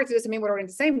minority doesn't mean we're all in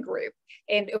the same group.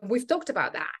 And we've talked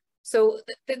about that. So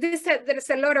there's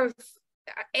a lot of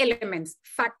elements,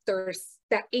 factors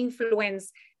that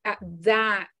influence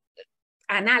that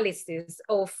analysis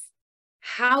of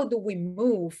how do we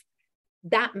move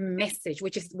that message,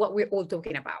 which is what we're all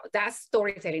talking about, that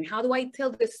storytelling. How do I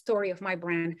tell the story of my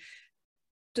brand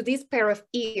to this pair of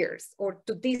ears or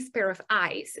to this pair of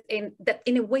eyes, and that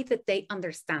in a way that they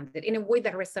understand it, in a way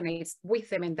that resonates with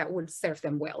them and that will serve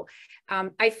them well.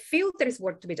 I feel there is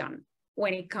work to be done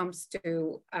when it comes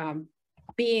to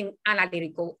being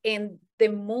analytical. And the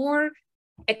more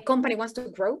a company wants to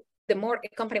grow, the more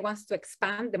a company wants to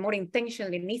expand, the more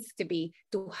intentional it needs to be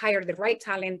to hire the right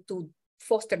talent, to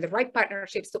foster the right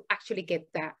partnerships to actually get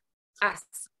that as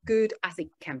good as it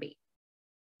can be.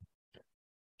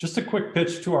 Just a quick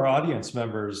pitch to our audience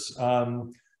members.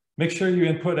 Make sure you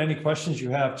input any questions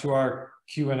you have to our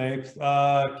Q&A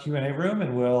room,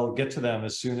 and we'll get to them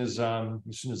as soon as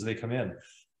they come in.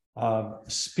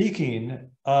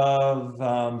 Speaking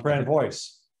of brand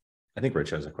voice. I think Rich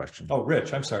has a question. Oh,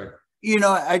 Rich, I'm sorry.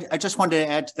 I just wanted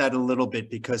to add to that a little bit,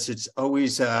 because it's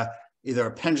always either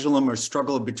a pendulum or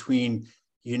struggle between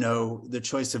the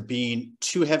choice of being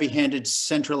too heavy-handed,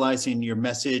 centralizing your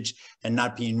message and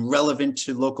not being relevant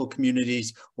to local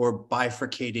communities, or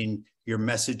bifurcating your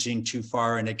messaging too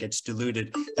far and it gets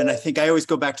diluted. And I think I always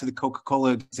go back to the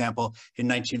Coca-Cola example. In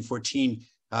 1914,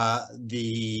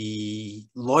 the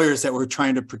lawyers that were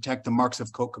trying to protect the marks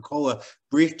of Coca-Cola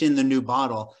briefed in the new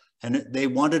bottle, and they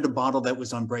wanted a bottle that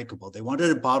was unbreakable. They wanted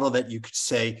a bottle that you could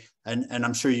say, and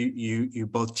I'm sure you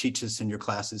both teach this in your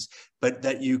classes, but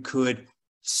that you could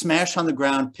smash on the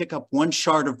ground, pick up one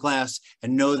shard of glass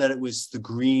and know that it was the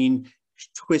green,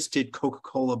 twisted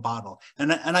Coca-Cola bottle.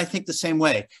 And I think the same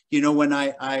way, when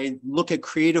I look at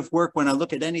creative work, when I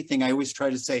look at anything, I always try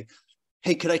to say,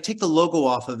 hey, could I take the logo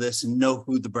off of this and know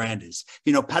who the brand is?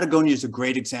 You know, Patagonia is a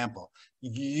great example.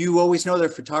 You always know their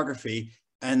photography,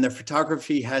 and their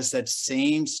photography has that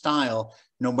same style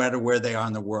no matter where they are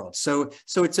in the world. So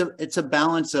it's a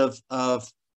balance of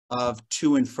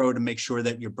to and fro to make sure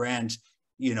that your brand,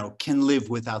 you know, can live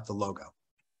without the logo.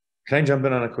 Can I jump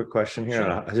in on a quick question here?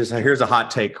 Sure. Here's a hot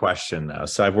take question though.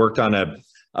 So I've worked on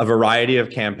a variety of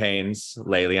campaigns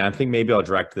lately. And I think maybe I'll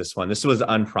direct this one. This was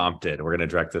unprompted. We're going to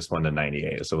direct this one to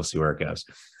 98. So we'll see where it goes.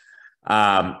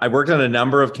 I've worked on a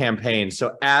number of campaigns.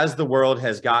 So as the world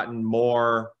has gotten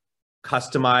more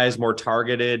customized, more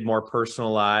targeted, more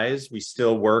personalized, we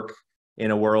still work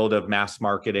in a world of mass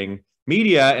marketing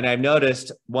media. And I've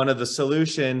noticed one of the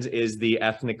solutions is the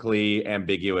ethnically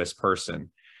ambiguous person.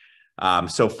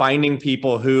 So finding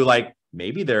people who, like,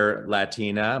 maybe they're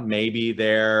Latina, maybe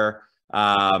they're,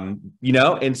 you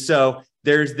know, and so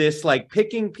there's this like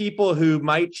picking people who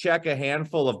might check a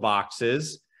handful of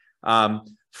boxes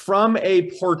from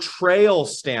a portrayal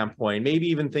standpoint, maybe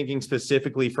even thinking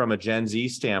specifically from a Gen Z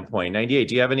standpoint. 98,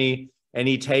 do you have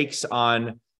any takes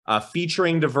on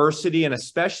featuring diversity and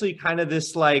especially kind of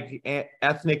this like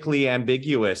ethnically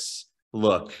ambiguous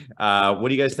look? What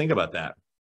do you guys think about that?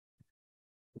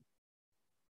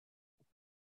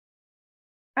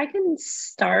 I can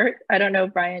start. I don't know,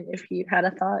 Bryant, if you had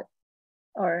a thought,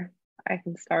 or I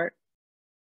can start.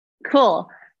 Cool.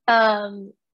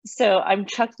 So I'm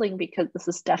chuckling because this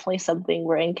is definitely something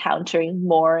we're encountering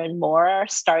more and more,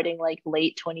 starting like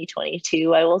late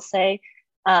 2022, I will say.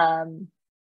 When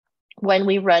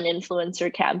we run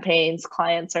influencer campaigns,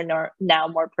 clients are now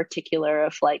more particular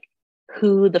of like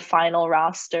who the final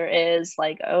roster is,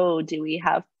 like, oh, do we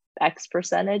have X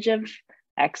percentage of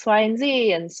X, Y, and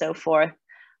Z, and so forth.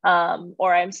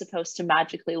 Or I'm supposed to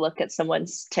magically look at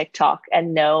someone's TikTok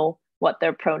and know what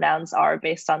their pronouns are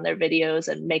based on their videos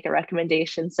and make a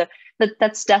recommendation. So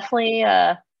that's definitely,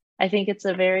 I think it's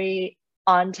a very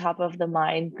on top of the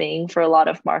mind thing for a lot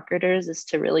of marketers, is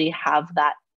to really have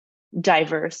that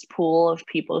diverse pool of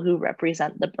people who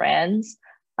represent the brands,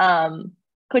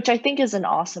 which I think is an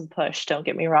awesome push, don't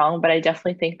get me wrong, but I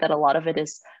definitely think that a lot of it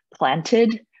is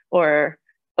planted or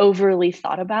overly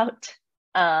thought about.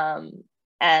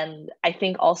 And I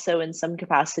think also in some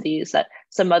capacities that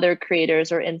some other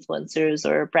creators or influencers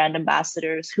or brand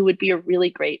ambassadors who would be a really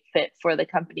great fit for the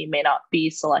company may not be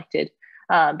selected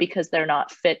because they're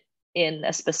not fit in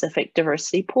a specific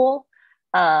diversity pool.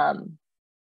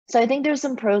 So I think there's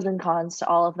some pros and cons to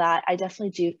all of that. I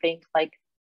definitely do think, like,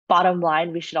 bottom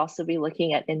line, we should also be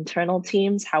looking at internal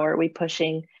teams. How are we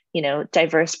pushing, you know,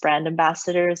 diverse brand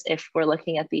ambassadors if we're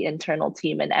looking at the internal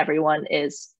team and everyone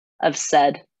is of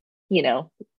said, you know,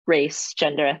 race,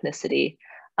 gender, ethnicity.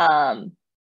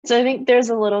 So I think there's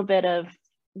a little bit of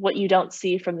what you don't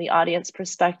see from the audience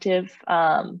perspective.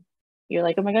 You're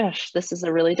like, oh my gosh, this is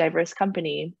a really diverse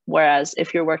company. Whereas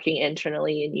if you're working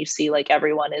internally and you see like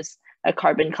everyone is a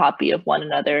carbon copy of one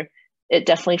another, it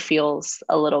definitely feels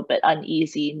a little bit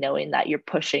uneasy knowing that you're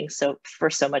pushing for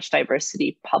so much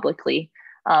diversity publicly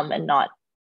and not,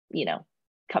 you know,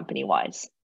 company wise.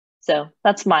 So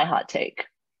that's my hot take.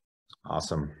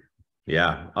 Awesome.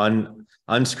 Yeah,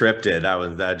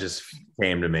 unscripted. That just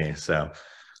came to me. So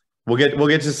we'll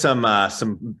get to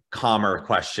some calmer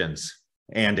questions.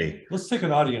 Andy, let's take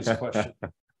an audience question.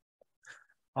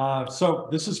 So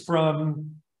this is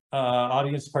from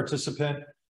audience participant.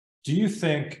 Do you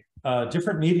think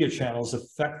different media channels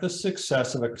affect the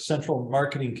success of a central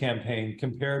marketing campaign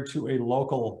compared to a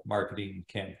local marketing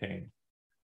campaign?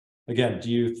 Again, do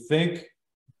you think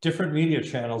different media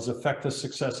channels affect the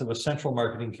success of a central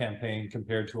marketing campaign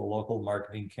compared to a local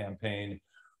marketing campaign?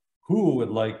 Who would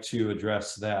like to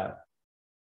address that?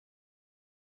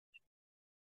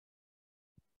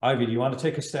 Ivy, do you want to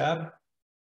take a stab?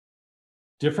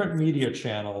 Different media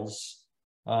channels.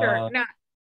 Sure. No,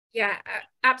 yeah,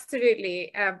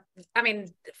 absolutely. I mean,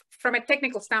 from a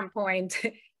technical standpoint,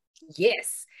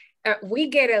 yes, we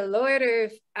get a lot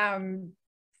of,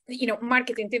 you know,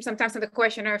 marketing tips sometimes on the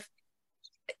question of,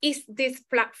 is this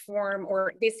platform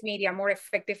or this media more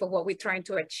effective for what we're trying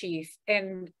to achieve?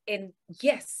 And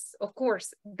yes, of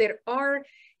course, there are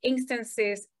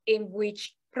instances in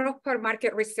which proper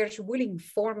market research will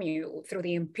inform you through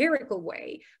the empirical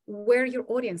way where your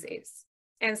audience is.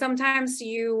 And sometimes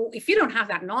if you don't have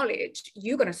that knowledge,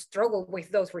 you're going to struggle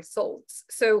with those results.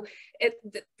 So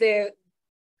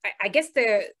I guess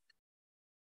the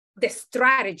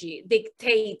strategy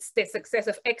dictates the success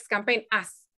of X campaign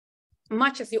as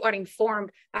much as you are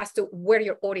informed as to where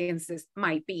your audiences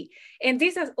might be. And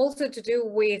this has also to do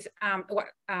with what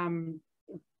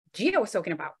Gia was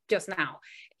talking about just now,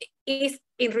 is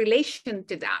in relation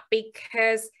to that,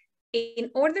 because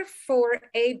in order for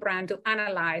a brand to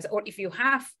analyze, or if you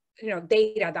have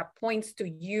data that points to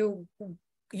you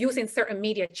using certain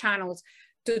media channels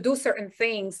to do certain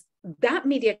things, that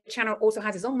media channel also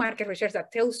has its own market research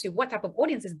that tells you what type of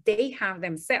audiences they have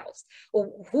themselves,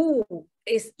 or who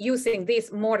is using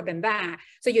this more than that.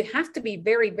 So you have to be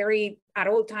very, very at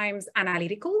all times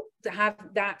analytical to have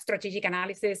that strategic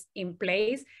analysis in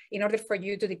place in order for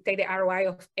you to dictate the ROI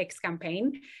of X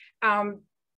campaign.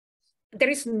 There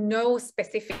is no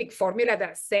specific formula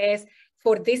that says,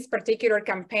 for this particular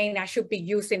campaign, I should be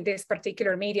using this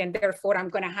particular media, and therefore I'm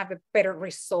going to have a better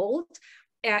result.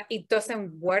 It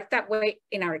doesn't work that way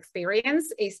in our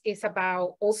experience. It's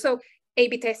about also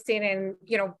A/B testing and,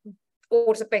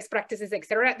 also best practices,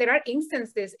 etc. There are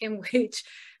instances in which,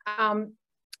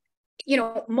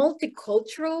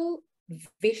 multicultural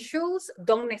visuals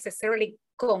don't necessarily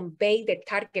convey the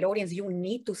target audience you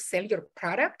need to sell your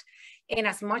product. And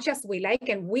as much as we like,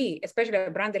 and we, especially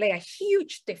at Brand Delay, are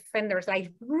huge defenders,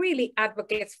 like really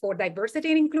advocates for diversity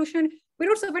and inclusion, we're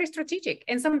also very strategic.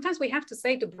 And sometimes we have to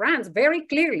say to brands very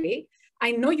clearly,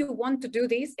 I know you want to do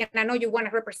this, and I know you want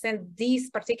to represent this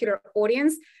particular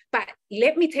audience, but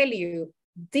let me tell you,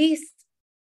 this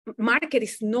market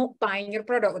is not buying your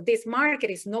product. This market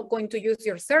is not going to use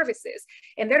your services.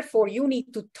 And therefore, you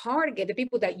need to target the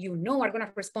people that you know are going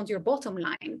to respond to your bottom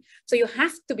line. So you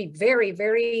have to be very,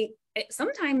 very,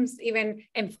 sometimes even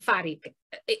emphatic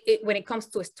when it comes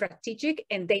to a strategic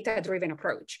and data-driven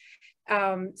approach.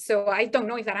 So I don't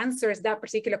know if that answers that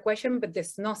particular question, but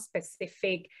there's no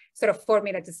specific sort of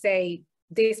formula to say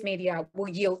this media will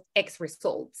yield X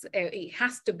results. It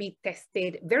has to be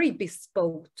tested very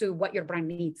bespoke to what your brand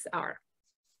needs are.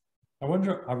 I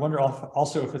wonder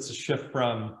also if it's a shift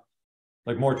from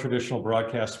like more traditional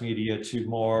broadcast media to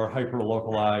more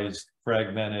hyper-localized,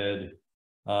 fragmented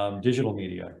digital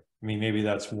media. I mean, maybe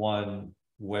that's one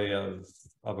way of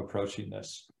approaching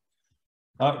this.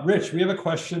 Rich, we have a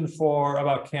question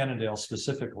about Cannondale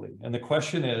specifically. And the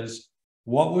question is,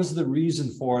 what was the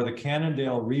reason for the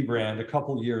Cannondale rebrand a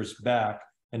couple years back?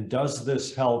 And does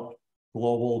this help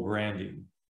global branding?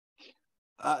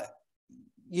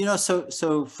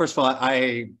 So first of all,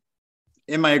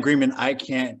 in my agreement, I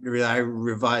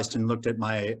revised and looked at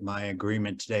my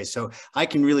agreement today. So I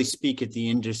can really speak at the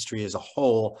industry as a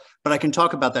whole, but I can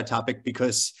talk about that topic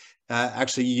because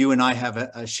actually you and I have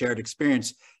a shared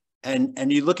experience.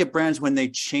 And you look at brands when they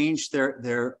change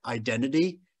their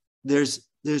identity,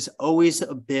 there's always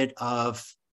a bit of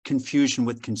confusion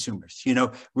with consumers.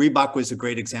 Reebok was a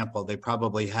great example. They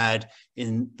probably had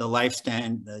in the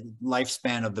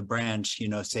lifespan of the brand,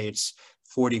 say it's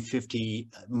 40, 50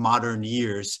 modern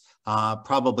years,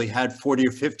 probably had 40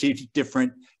 or 50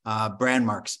 different brand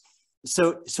marks.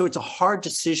 So it's a hard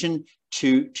decision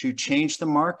to change the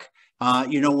mark.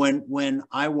 When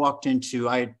I walked into,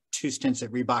 I had 2 stints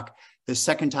at Reebok. The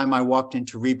second time I walked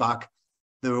into Reebok,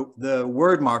 the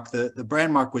word mark, the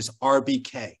brand mark was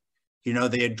RBK.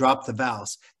 They had dropped the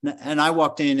vowels. And I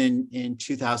walked in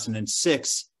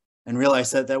 2006 and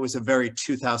realized that was a very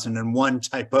 2001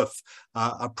 type of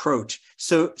approach.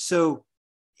 So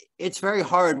it's very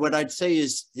hard. What I'd say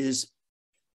is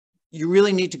you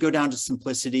really need to go down to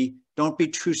simplicity. Don't be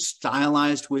too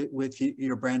stylized with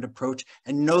your brand approach,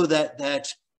 and know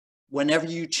that whenever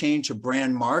you change a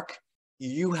brand mark,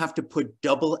 you have to put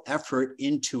double effort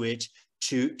into it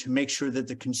to make sure that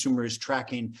the consumer is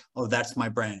tracking, oh, that's my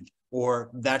brand,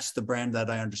 or that's the brand that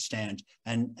I understand,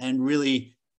 and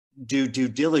really do due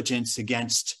diligence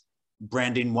against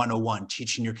branding 101,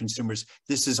 teaching your consumers,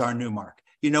 this is our new mark.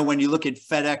 When you look at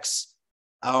FedEx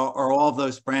or all of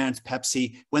those brands,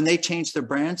 Pepsi, when they change their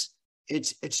brands,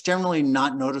 it's generally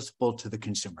not noticeable to the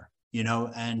consumer,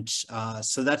 and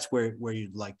so that's where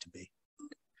you'd like to be.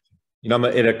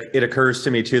 It occurs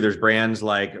to me too, there's brands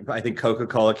like, I think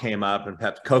Coca-Cola came up, and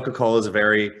Coca-Cola is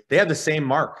they have the same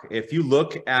mark. If you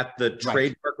look at the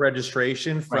trademark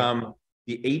registration from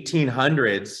the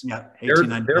 1800s,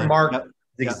 their mark is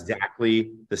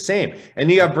exactly the same. And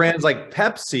you have brands like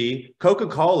Pepsi,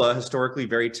 Coca-Cola, historically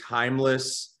very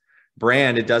timeless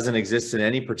brand. It doesn't exist in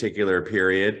any particular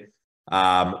period,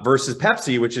 versus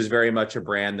Pepsi, which is very much a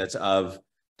brand that's of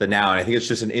the now. And I think it's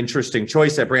just an interesting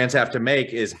choice that brands have to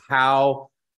make, is how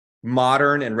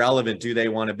modern and relevant do they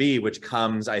want to be, which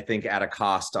comes, I think, at a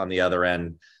cost on the other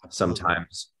end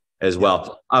sometimes as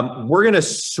well. We're going to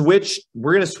switch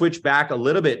back a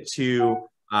little bit to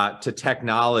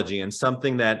technology, and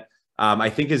something that I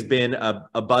think has been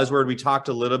a buzzword. We talked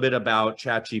a little bit about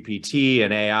ChatGPT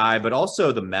and AI, but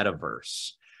also the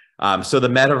metaverse. So the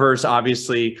metaverse,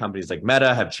 obviously, companies like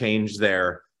Meta have changed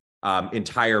their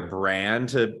entire brand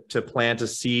to plant a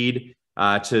seed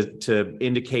to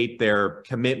indicate their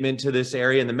commitment to this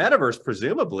area. And the metaverse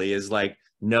presumably is like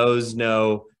knows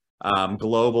no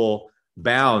global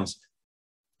bounds.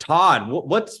 Todd,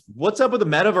 what's up with the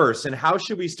metaverse, and how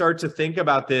should we start to think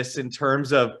about this in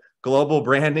terms of global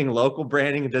branding, local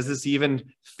branding? Does this even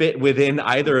fit within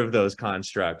either of those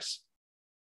constructs?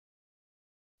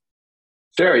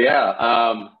 Sure,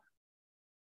 yeah.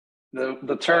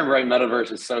 The term, right,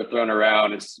 metaverse is so thrown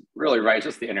around. It's really, right, it's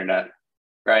just the internet,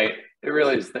 right? It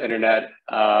really is the internet.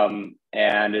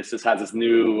 And it just has this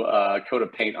new coat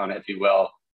of paint on it, if you will.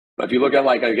 But if you look at,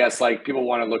 like, I guess, like, people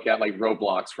want to look at like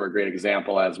Roblox for a great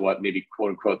example as what maybe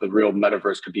quote unquote the real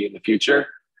metaverse could be in the future,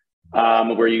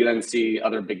 where you then see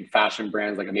other big fashion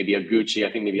brands like maybe a Gucci,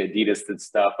 I think maybe Adidas did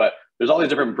stuff, but there's all these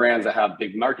different brands that have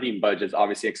big marketing budgets,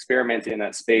 obviously experimenting in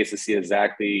that space to see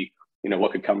exactly, you know,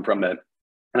 what could come from it.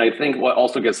 And I think what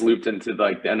also gets looped into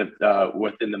like the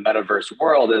within the metaverse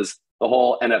world is the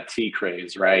whole NFT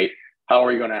craze, right? How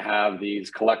are you going to have these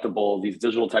collectibles, these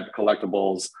digital type of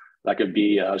collectibles that could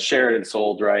be shared and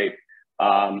sold, right?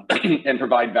 And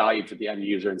provide value to the end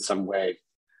user in some way.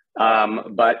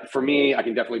 But for me, I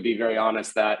can definitely be very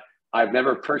honest that I've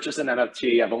never purchased an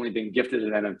NFT. I've only been gifted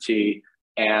an NFT,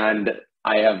 and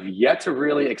I have yet to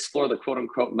really explore the quote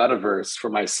unquote metaverse for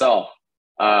myself.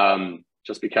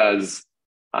 Just because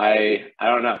I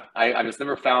don't know. I just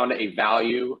never found a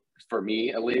value for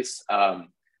me, at least,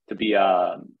 to be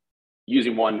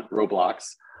using one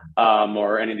Roblox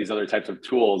or any of these other types of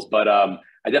tools. But I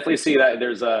definitely see that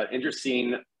there's a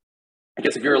interesting, I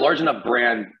guess if you're a large enough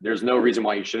brand, there's no reason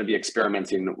why you shouldn't be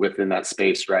experimenting within that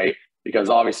space, right? Because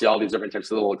obviously all these different types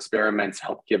of little experiments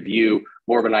help give you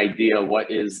more of an idea of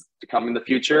what is to come in the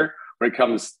future when it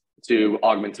comes to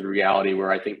augmented reality,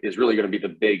 where I think is really going to be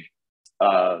the big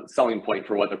selling point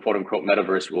for what the quote unquote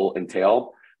metaverse will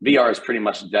entail. VR is pretty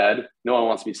much dead. No one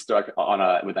wants to be stuck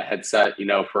on with a headset, you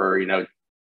know, for, you know,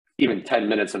 even 10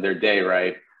 minutes of their day,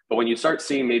 right? But when you start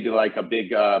seeing maybe like a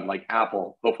big, like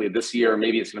Apple, hopefully this year,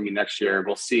 maybe it's going to be next year,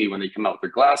 we'll see when they come out with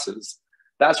their glasses,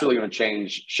 that's really going to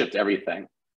shift everything.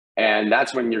 And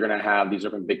that's when you're going to have these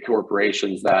different big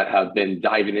corporations that have been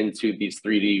diving into these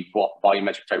 3D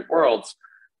volumetric type worlds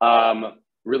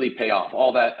really pay off.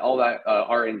 All that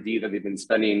R&D that they've been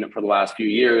spending for the last few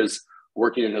years,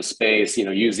 working in the space, you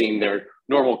know, using their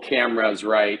normal cameras,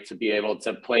 right, to be able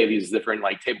to play these different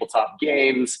like tabletop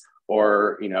games,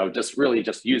 or, you know, just really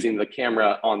just using the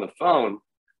camera on the phone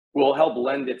will help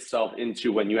lend itself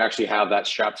into when you actually have that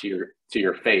strapped to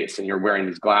your face and you're wearing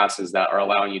these glasses that are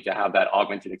allowing you to have that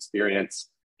augmented experience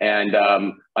and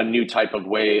a new type of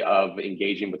way of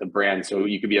engaging with a brand. So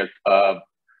you could be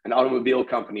an automobile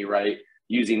company, right,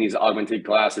 using these augmented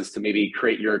glasses to maybe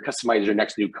customize your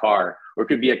next new car, or it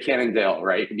could be a Cannondale,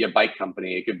 right? It could be a bike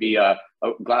company. It could be a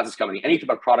glasses company, any type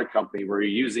of product company where you're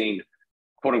using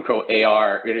quote unquote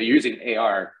AR, you know, using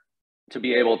AR to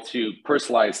be able to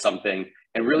personalize something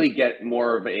and really get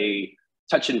more of a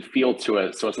touch and feel to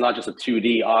it. So it's not just a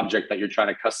 2D object that you're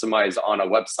trying to customize on a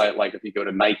website. Like if you go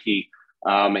to Nike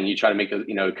and you try to make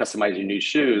customize your new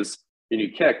shoes, your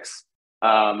new kicks.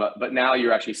 But now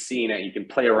you're actually seeing it. You can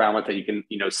play around with it. You can,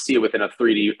 you know, see it within a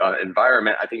 3D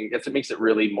environment. I think it makes it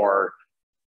really more,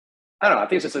 I don't know. I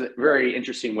think it's just a very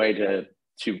interesting way to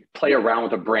play around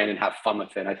with a brand and have fun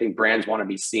with it. I think brands want to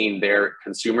be seeing their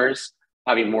consumers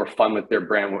having more fun with their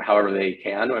brand, however they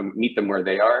can, and meet them where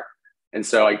they are. And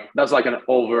so that's like an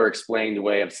over-explained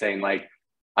way of saying, like,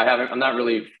 I'm not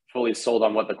really fully sold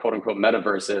on what the quote unquote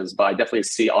metaverse is, but I definitely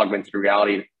see augmented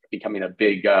reality becoming a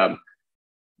big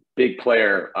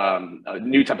player, a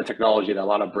new type of technology that a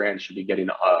lot of brands should be getting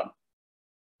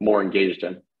more engaged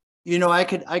in. You know, I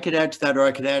could add to that, or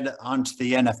I could add on to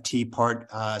the NFT part,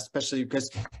 especially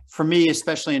because for me,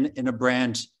 especially in a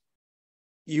brand,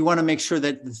 you want to make sure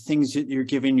that the things that you're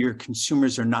giving your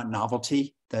consumers are not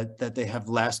novelty, that they have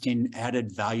lasting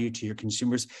added value to your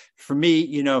consumers. For me,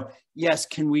 you know, yes,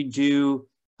 can we do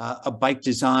a bike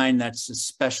design that's a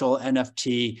special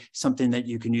NFT, something that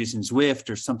you can use in Zwift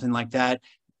or something like that?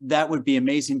 That would be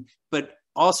amazing. But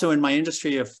also in my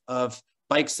industry of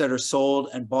bikes that are sold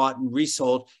and bought and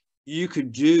resold, you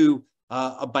could do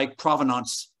a bike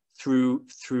provenance through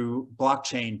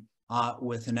blockchain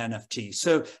with an NFT.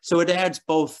 So it adds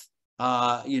both,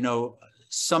 you know,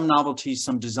 some novelty,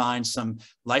 some design, some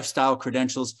lifestyle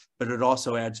credentials, but it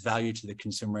also adds value to the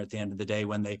consumer at the end of the day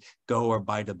when they go or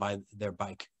buy their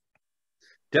bike.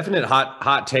 Definite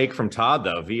hot take from Todd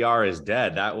though. VR is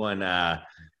dead. That one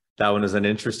is an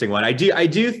interesting one. I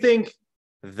do think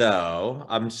though,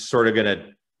 I'm sort of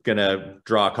gonna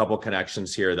draw a couple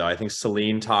connections here though. I think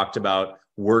Celine talked about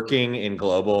working in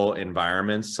global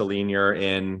environments. Celine, you're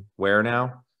in where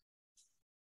now?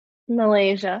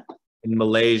 Malaysia. In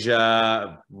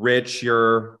Malaysia. Rich,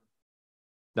 you're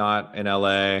not in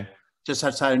LA. Just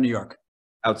outside of New York.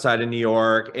 Outside of New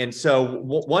York. And so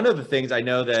one of the things I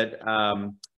know that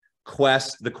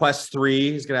the Quest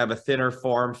 3 is going to have a thinner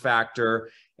form factor.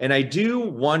 And I do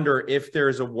wonder if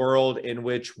there's a world in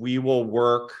which we will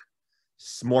work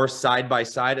more side by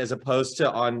side as opposed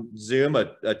to on Zoom,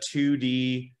 a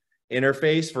 2D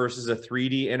interface versus a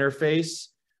 3D interface.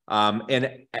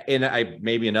 And I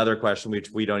maybe another question, which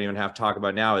we don't even have to talk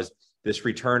about now, is this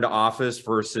return to office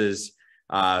versus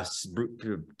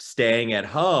staying at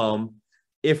home.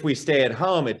 If we stay at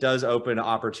home, it does open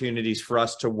opportunities for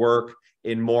us to work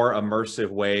in more immersive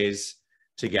ways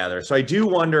together. So I do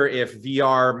wonder if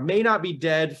VR may not be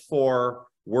dead for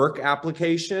work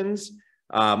applications.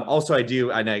 Also,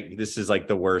 I know this is like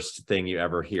the worst thing you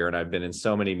ever hear. And I've been in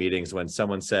so many meetings when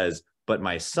someone says, but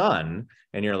my son,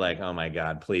 and you're like, oh my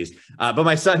God, please. But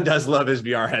my son does love his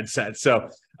VR headset. So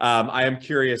I am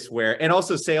curious where, and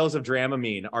also sales of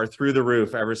Dramamine are through the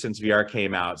roof ever since VR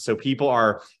came out. So people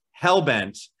are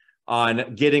hell-bent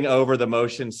on getting over the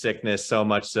motion sickness, so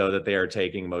much so that they are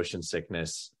taking motion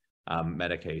sickness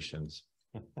medications.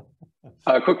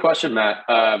 Quick question, Matt,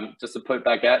 just to put it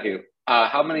back at you.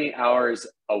 How many hours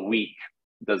a week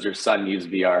does your son use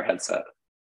VR headset?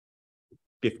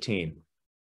 15.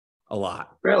 A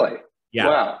lot. Really? Yeah.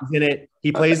 Wow. In it,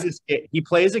 he plays he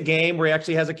plays a game where he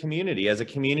actually has a community. As a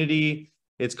community,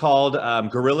 it's called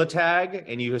Gorilla Tag,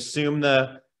 and you assume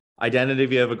the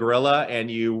identity of a gorilla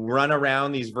and you run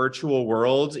around these virtual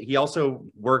worlds. He also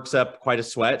works up quite a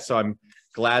sweat, so I'm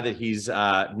glad that he's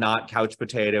not couch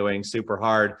potatoing super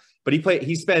hard. But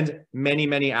he spends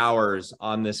many hours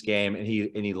on this game, and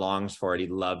he longs for it. He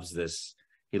loves this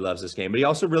game. But he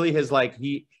also really has like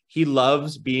he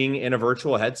loves being in a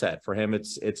virtual headset. For him,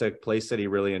 it's a place that he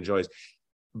really enjoys.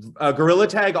 Gorilla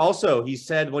Tag also, he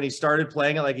said when he started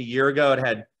playing it like a year ago, it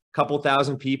had a couple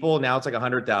thousand people. Now it's like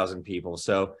 100,000 people.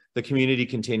 So the community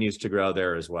continues to grow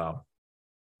there as well.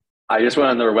 I just went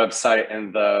on their website,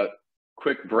 and the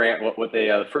quick brand, what they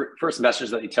first message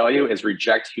that they tell you is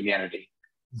reject humanity.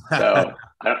 So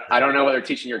I don't know what they're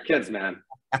teaching your kids, man.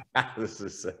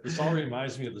 This all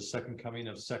reminds me of the second coming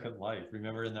of Second Life.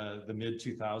 Remember in the mid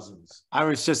 2000s? I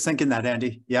was just thinking that,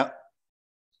 Andy. Yep.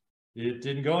 It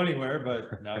didn't go anywhere,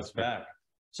 but now it's back.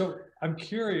 So I'm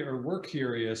curious, or we're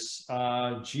curious,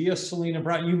 Gia, Celine, and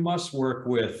Bryant, you must work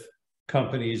with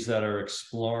companies that are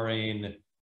exploring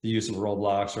the use of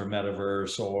Roblox or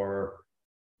metaverse or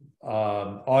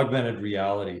augmented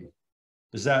reality.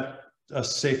 Is that a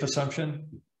safe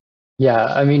assumption? Yeah,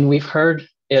 I mean, we've heard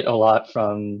it a lot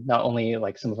from not only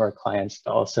like some of our clients,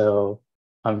 but also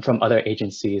from other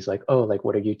agencies like, oh, like,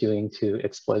 what are you doing to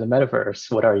explore the metaverse?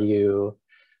 What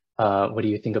do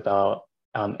you think about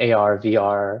AR,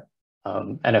 VR,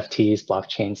 NFTs,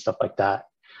 blockchain, stuff like that?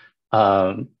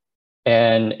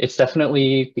 And it's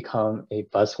definitely become a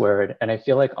buzzword. And I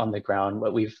feel like on the ground,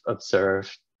 what we've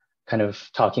observed kind of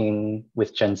talking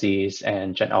with Gen Zs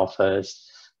and Gen Alphas,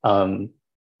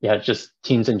 just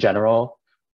teens in general,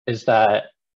 is that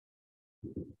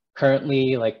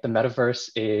currently like the metaverse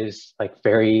is like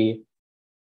very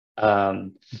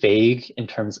vague in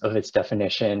terms of its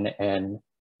definition, and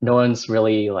no one's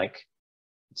really like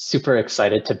super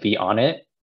excited to be on it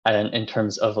and in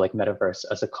terms of like metaverse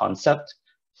as a concept.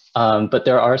 But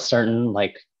there are certain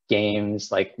like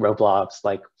games like Roblox,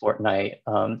 like Fortnite,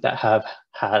 that have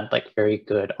had like very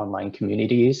good online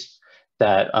communities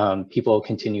that people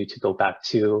continue to go back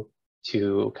to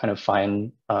kind of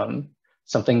find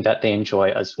something that they enjoy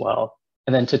as well.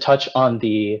 And then to touch on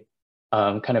the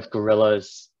kind of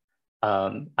gorillas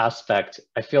aspect,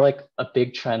 I feel like a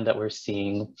big trend that we're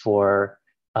seeing for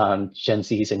Gen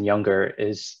Zs and younger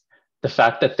is the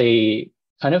fact that they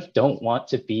kind of don't want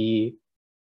to be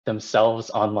themselves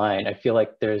online. I feel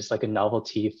like there's like a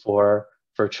novelty for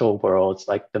virtual worlds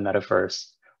like the metaverse,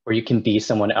 where you can be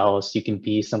someone else, you can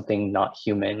be something not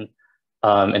human.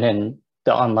 And then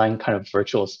the online kind of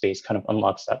virtual space kind of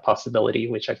unlocks that possibility,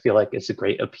 which I feel like is a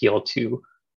great appeal to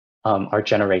our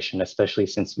generation, especially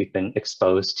since we've been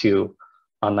exposed to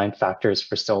online factors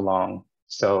for so long.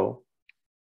 So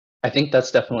I think that's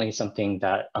definitely something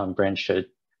that brands should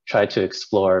try to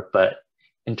explore. But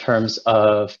in terms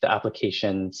of the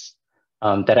applications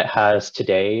that it has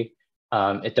today,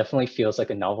 it definitely feels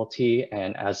like a novelty.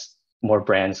 And as more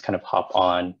brands kind of hop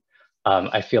on,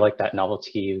 I feel like that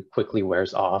novelty quickly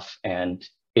wears off, and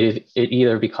it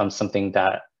either becomes something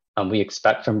that we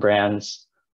expect from brands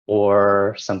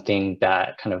or something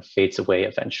that kind of fades away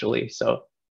eventually. So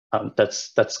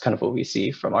that's kind of what we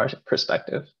see from our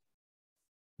perspective.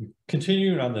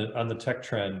 Continuing on the tech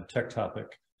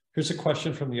topic, Here's a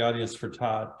question from the audience for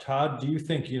Todd. Todd, do you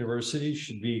think universities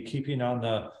should be keeping on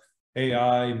the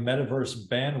AI metaverse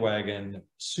bandwagon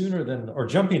sooner than, or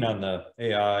jumping on the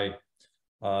AI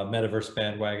metaverse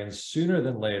bandwagon sooner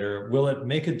than later? Will it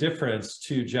make a difference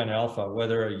to Gen Alpha,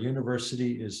 whether a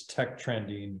university is tech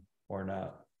trending or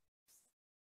not?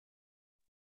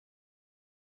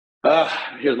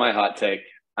 Here's my hot take.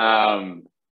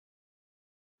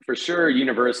 For sure,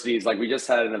 universities, like we just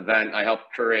had an event I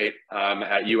helped curate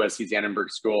at USC's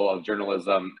Annenberg School of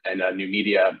Journalism and New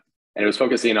Media, and it was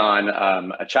focusing on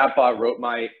a chatbot wrote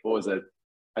my, what was it?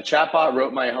 A chatbot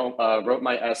wrote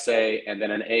my essay, and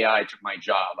then an AI took my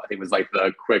job. I think it was like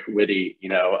the quick, witty,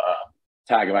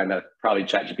 tagline that probably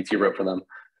ChatGPT wrote for them.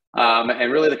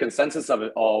 And really the consensus of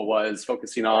it all was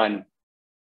focusing on,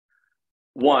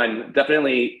 one,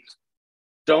 definitely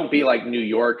don't be like New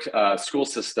York school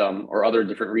system or other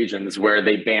different regions where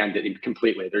they banned it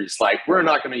completely. They're just like, we're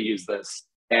not going to use this,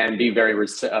 and be very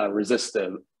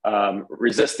resisting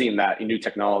that new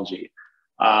technology.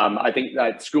 I think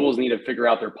that schools need to figure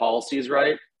out their policies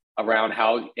right around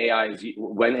how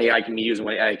when AI can be used and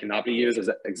when AI cannot be used, is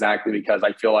exactly because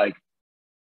I feel like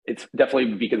it's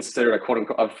definitely be considered a quote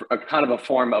unquote, a kind of a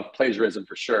form of plagiarism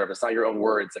for sure. If it's not your own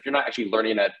words, if you're not actually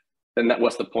learning it, then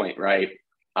what's the point, right?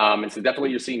 And so definitely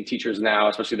you're seeing teachers now,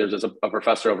 especially there's a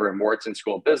professor over in Wharton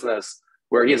School of Business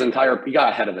where he got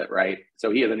ahead of it, right?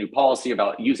 So he has a new policy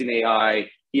about using AI.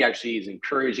 He actually is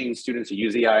encouraging students to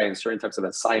use AI in certain types of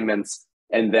assignments,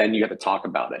 and then you have to talk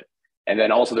about it. And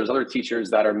then also there's other teachers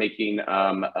that are making,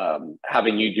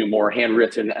 having you do more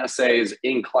handwritten essays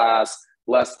in class,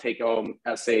 less take-home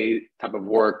essay type of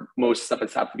work. Most stuff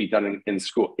has to be done in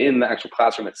school, in the actual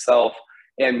classroom itself,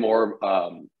 and more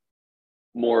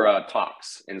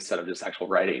talks instead of just actual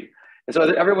writing. And so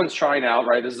everyone's trying out,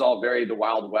 right? This is all very the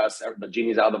Wild West. The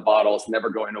genie's out of the bottle. It's never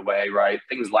going away, right?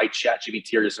 Things like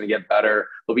ChatGPT are just going to get better.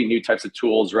 There'll be new types of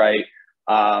tools, right?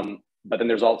 But then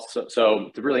there's also, so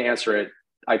to really answer it,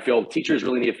 I feel teachers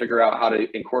really need to figure out how to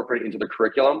incorporate into the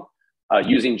curriculum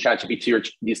using ChatGPT or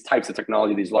these types of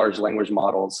technology, these large language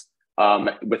models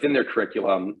within their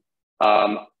curriculum.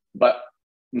 But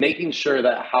making sure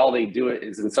that how they do it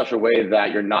is in such a way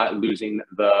that you're not losing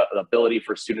the ability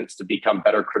for students to become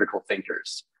better critical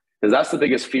thinkers. Because that's the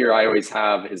biggest fear I always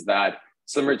have, is that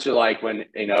similar to like when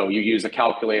you use a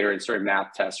calculator in certain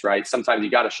math tests, right? Sometimes you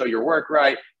got to show your work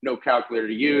right, no calculator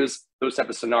to use. Those type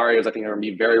of scenarios I think are going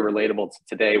to be very relatable to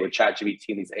today with ChatGPT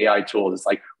and these AI tools. It's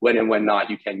like when and when not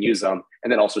you can use them,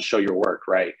 and then also show your work,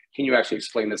 right? Can you actually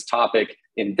explain this topic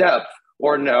in depth?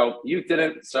 Or no, you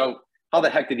didn't. So how the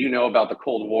heck did you know about the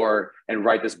Cold War and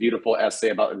write this beautiful essay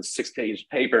about a 6-page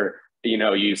paper?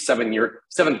 You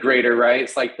seventh grader, right?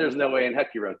 It's like, there's no way in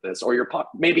heck you wrote this, or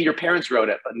maybe your parents wrote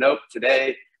it, but nope,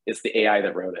 today it's the AI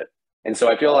that wrote it. And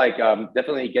so I feel like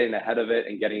definitely getting ahead of it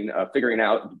and figuring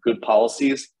out good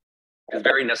policies is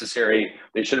very necessary.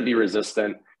 They shouldn't be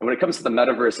resistant. And when it comes to the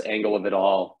metaverse angle of it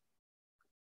all,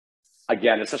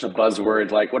 again, it's such a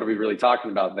buzzword. Like, what are we really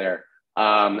talking about there?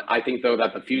 I think though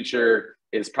that the future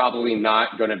is probably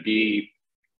not going to be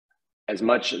as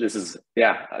much. This is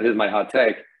my hot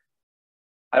take.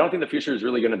 I don't think the future is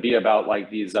really going to be about like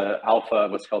these Gen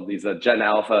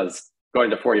Alphas going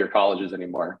to 4-year colleges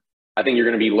anymore. I think you're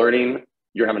going to be learning.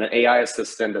 You're having an AI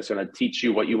assistant that's going to teach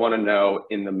you what you want to know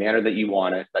in the manner that you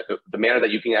want it, the manner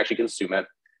that you can actually consume it.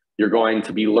 You're going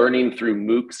to be learning through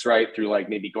MOOCs, right? Through like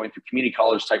maybe going through community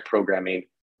college type programming.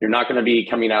 You're not going to be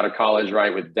coming out of college,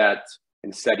 right, with debt.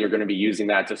 Instead, you're going to be using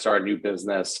that to start a new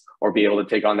business or be able to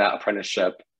take on that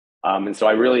apprenticeship. And so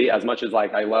I really, as much as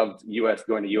like I loved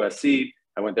going to USC,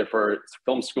 I went there for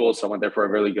film school, so I went there for a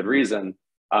really good reason.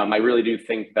 I really do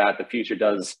think that the future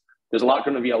there's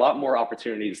going to be a lot more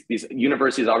opportunities. These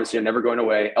universities obviously are never going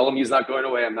away. LMU is not going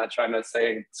away. I'm not trying to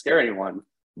scare anyone,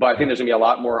 but I think there's going to be a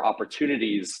lot more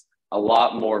opportunities, a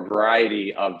lot more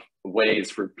variety of ways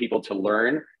for people to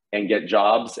learn and get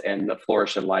jobs and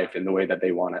flourish in life in the way that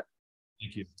they want it.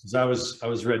 Thank you. Because I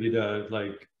was ready to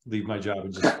like leave my job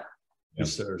and just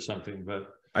miss it or something,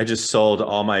 but I just sold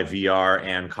all my VR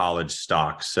and college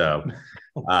stocks. So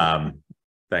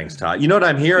thanks, Todd. You know what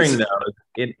I'm hearing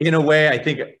though, in a way, I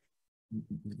think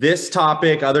this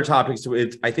topic, other topics,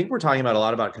 I think we're talking about a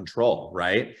lot about control,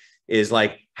 right? Is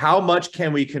like, how much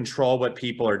can we control what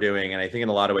people are doing? And I think in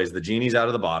a lot of ways, the genie's out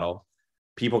of the bottle.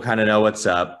 People kind of know what's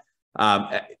up.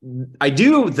 I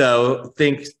do though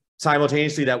think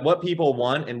simultaneously that what people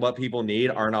want and what people need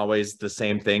aren't always the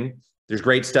same thing. There's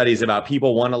great studies about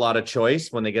people want a lot of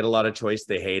choice. When they get a lot of choice,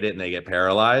 they hate it and they get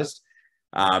paralyzed.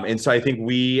 And so I think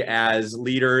we as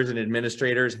leaders and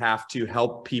administrators have to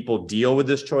help people deal with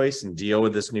this choice and deal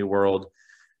with this new world.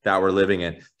 that we're living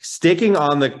in. Sticking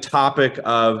on the topic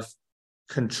of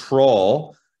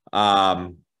control,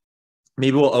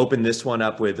 maybe we'll open this one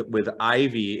up with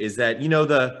Ivy, is that, you know,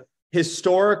 the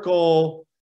historical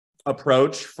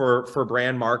approach for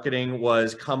brand marketing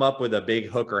was come up with a big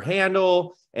hook or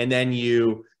handle, and then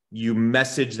you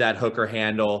message that hook or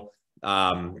handle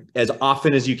as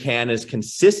often as you can, as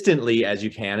consistently as you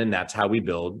can, and that's how we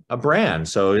build a brand.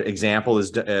 So example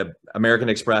is American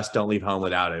Express, don't leave home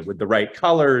without it, with the right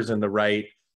colors and the right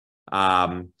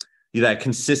that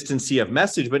consistency of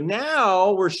message. But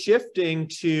now we're shifting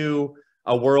to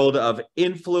a world of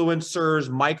influencers,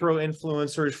 micro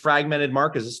influencers, fragmented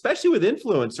markets, especially with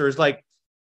influencers. Like,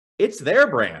 it's their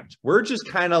brand. We're just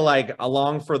kind of like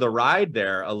along for the ride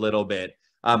there a little bit.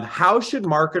 How should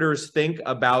marketers think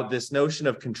about this notion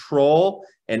of control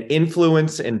and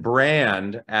influence and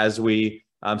brand as we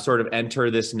sort of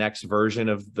enter this next version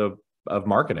of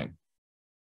marketing?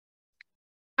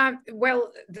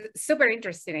 Well, super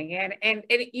interesting, and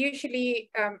it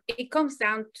usually it comes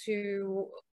down to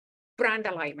brand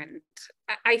alignment.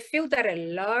 I feel that a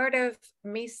lot of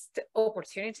missed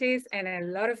opportunities and a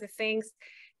lot of the things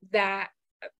that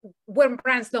when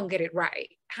brands don't get it right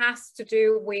has to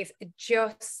do with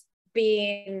just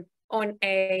being on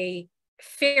a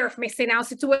fear of missing out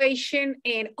situation,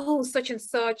 and oh, such and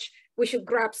such, we should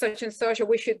grab such and such, or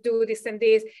we should do this and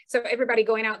this. So everybody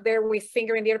going out there with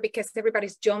finger in the air because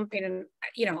everybody's jumping and,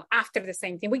 you know, after the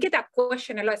same thing. We get that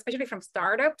question a lot, especially from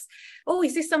startups. Oh,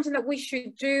 is this something that we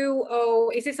should do?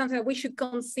 Oh, is this something that we should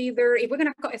consider if we're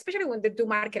going to, especially when they do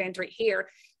market entry here?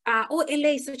 Oh, LA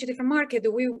is such a different market.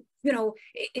 Do we, you know,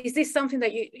 is this something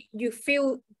that you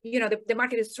feel, you know, the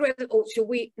market is threatened, or should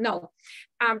we? No.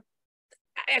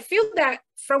 I feel that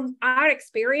from our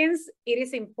experience, it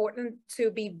is important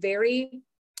to be very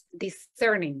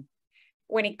discerning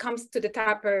when it comes to the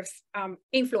type of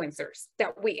influencers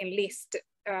that we enlist,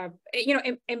 you know,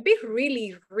 and be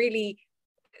really, really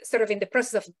sort of in the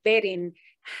process of vetting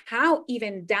how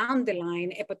even down the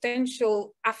line a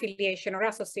potential affiliation or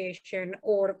association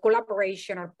or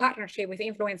collaboration or partnership with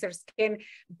influencers can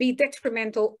be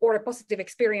detrimental or a positive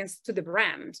experience to the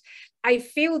brand. I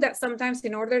feel that sometimes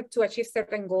in order to achieve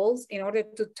certain goals, in order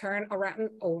to turn around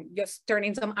or just turn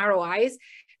in some ROIs,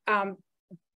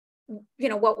 you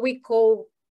know, what we call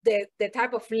the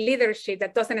type of leadership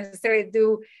that doesn't necessarily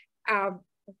do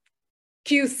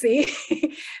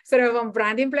QC sort of on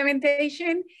brand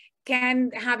implementation can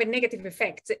have a negative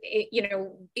effect. You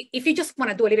know, if you just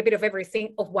want to do a little bit of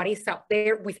everything of what is out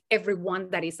there with everyone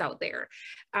that is out there.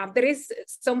 There is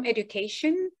some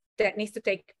education that needs to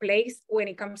take place when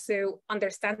it comes to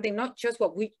understanding not just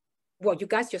what you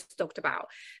guys just talked about,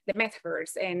 the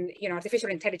metaverse and, you know,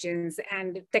 artificial intelligence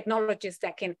and technologies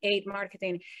that can aid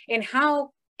marketing, and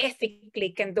how ethically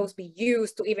can those be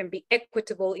used to even be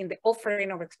equitable in the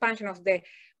offering or expansion of the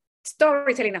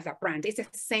storytelling of that brand. It's the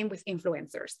same with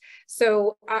influencers.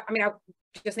 So, I mean, I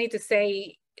just need to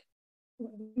say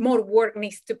more work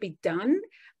needs to be done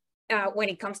when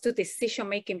it comes to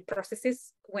decision-making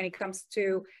processes, when it comes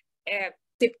to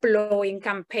deploying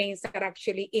campaigns that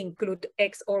actually include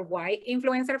X or Y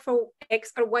influencer for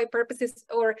X or Y purposes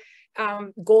or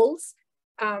goals.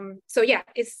 So yeah,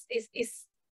 it's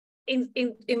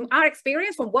in our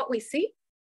experience from what we see,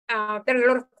 there are a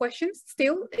lot of questions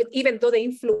still, even though the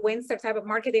influencer type of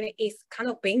marketing is kind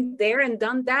of being there and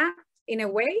done that in a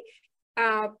way,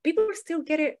 people still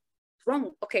get it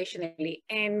wrong occasionally.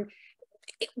 And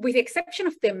with the exception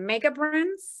of the mega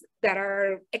brands that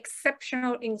are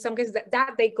exceptional in some cases,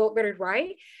 that they got very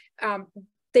right,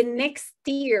 the next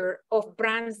tier of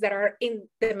brands that are in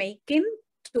the making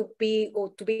to be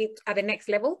at the next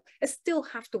level, still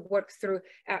have to work through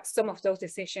some of those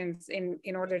decisions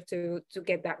in order to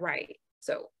get that right.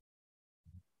 So,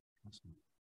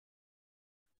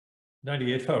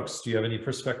 98 folks, do you have any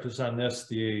perspectives on this?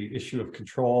 The issue of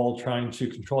control, trying to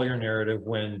control your narrative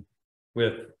when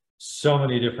with so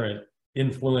many different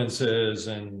influences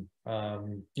and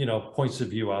you know, points of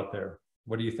view out there.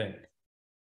 What do you think?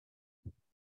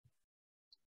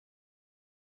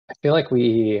 I feel like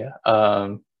we,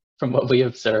 from what we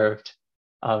observed,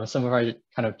 some of our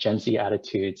kind of Gen Z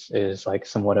attitudes is like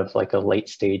somewhat of like a late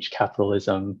stage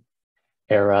capitalism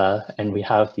era. And we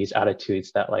have these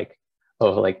attitudes that like,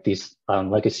 oh, like these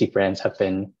legacy brands have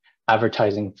been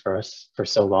advertising for us for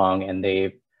so long and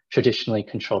they've traditionally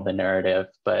controlled the narrative.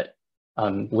 But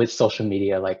with social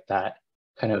media, like that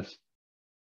kind of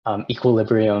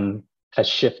equilibrium has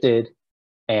shifted,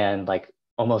 and like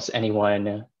almost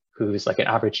anyone who's like an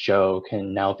average Joe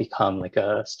can now become like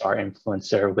a star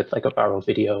influencer with like a viral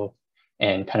video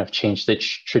and kind of change the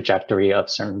trajectory of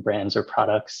certain brands or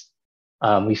products.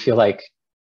 We feel like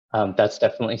that's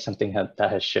definitely something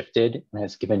that has shifted and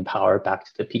has given power back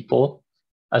to the people,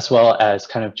 as well as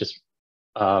kind of just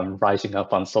rising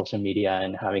up on social media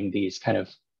and having these kind of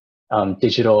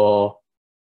digital,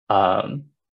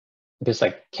 there's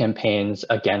like campaigns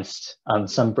against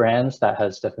some brands that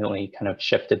has definitely kind of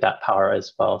shifted that power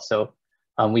as well. So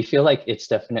we feel like it's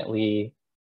definitely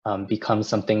become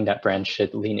something that brands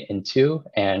should lean into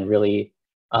and really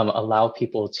allow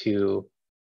people to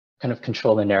kind of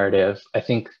control the narrative. I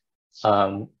think,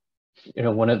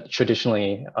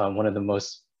 traditionally, one of the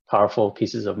most powerful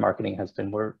pieces of marketing has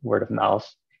been word of mouth.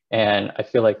 And I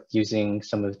feel like using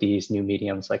some of these new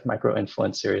mediums like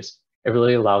micro-influencers, it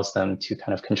really allows them to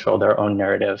kind of control their own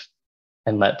narrative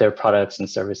and let their products and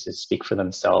services speak for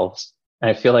themselves.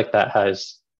 And I feel like that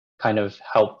has kind of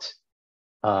helped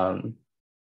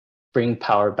bring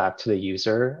power back to the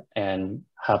user and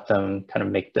have them kind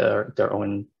of make their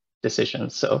own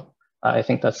decisions. So I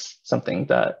think that's something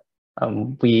that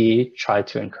we try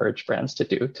to encourage brands to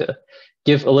do, to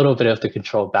give a little bit of the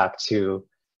control back to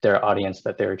their audience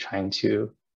that they're trying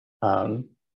to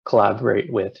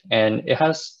collaborate with. And it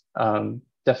has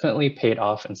definitely paid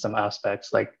off in some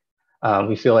aspects. Like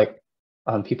we feel like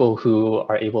people who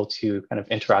are able to kind of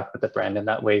interact with the brand in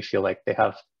that way feel like they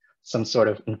have some sort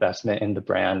of investment in the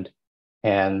brand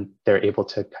and they're able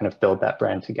to kind of build that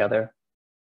brand together.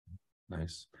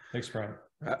 Nice. Thanks, Brian.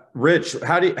 Rich,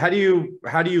 how do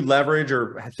you leverage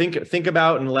or think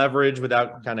about and leverage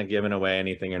without kind of giving away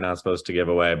anything you're not supposed to give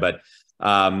away, but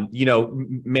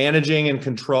managing and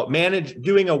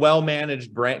doing a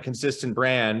well-managed brand, consistent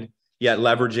brand, yet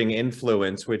leveraging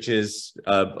influence, which is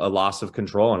a loss of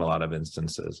control in a lot of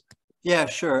instances. Yeah,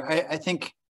 sure. I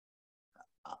think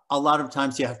a lot of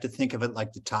times you have to think of it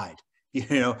like the tide.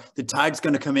 The tide's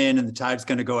going to come in and the tide's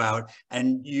going to go out,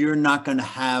 and you're not going to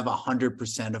have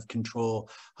 100% of control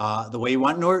the way you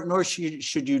want, nor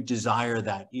should you desire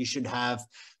that. You should have,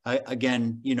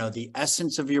 again, the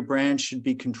essence of your brand should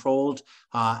be controlled.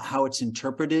 How it's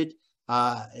interpreted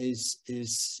is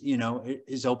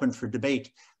open for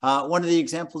debate. One of the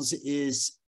examples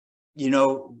is,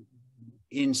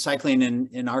 in cycling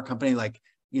in our company, like,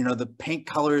 the paint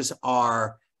colors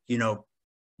are,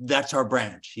 that's our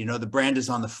brand. The brand is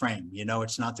on the frame,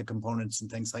 it's not the components and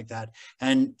things like that.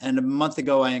 And a month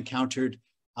ago, I encountered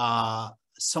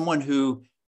someone who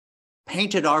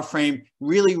painted our frame,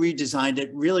 really redesigned it,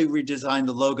 really redesigned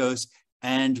the logos.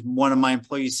 And one of my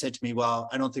employees said to me, well,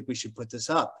 I don't think we should put this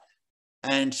up.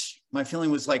 And my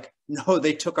feeling was like, no,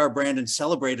 they took our brand and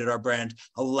celebrated our brand.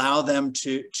 Allow them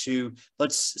to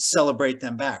let's celebrate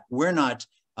them back. We're not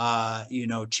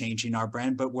changing our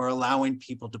brand, but we're allowing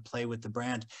people to play with the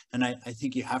brand. And I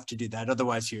think you have to do that.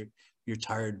 Otherwise you're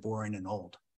tired, boring, and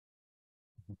old.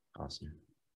 Awesome.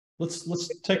 Let's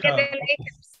take a,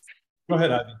 go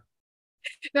ahead, Ivy.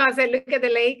 No, I said, look at the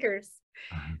Lakers,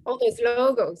 all those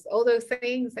logos, all those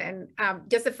things. And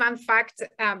just a fun fact,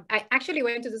 I actually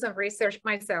went to do some research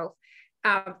myself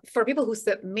for people who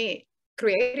submit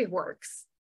creative works,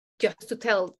 just to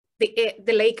tell the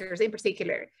Lakers in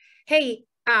particular, hey,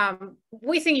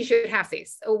 we think you should have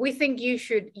this, or we think you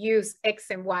should use X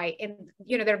and Y. And,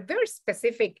 they're very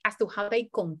specific as to how they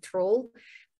control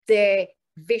the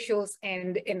visuals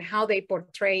and how they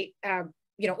portray,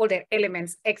 all their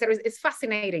elements, etc. It's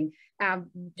fascinating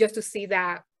just to see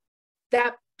that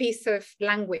piece of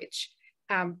language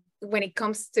when it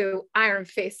comes to iron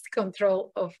fist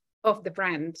control of the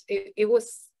brand. It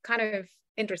was kind of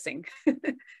interesting.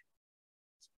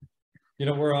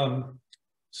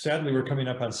 Sadly, we're coming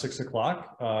up on 6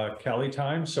 o'clock Cali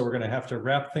time, so we're going to have to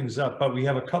wrap things up. But we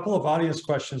have a couple of audience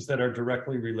questions that are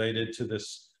directly related to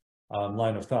this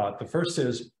line of thought. The first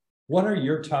is, what are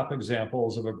your top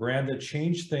examples of a brand that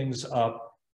changed things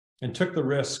up and took the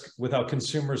risk without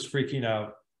consumers freaking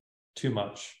out too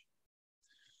much?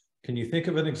 Can you think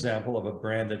of an example of a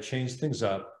brand that changed things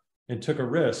up and took a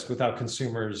risk without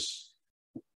consumers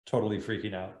totally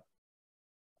freaking out?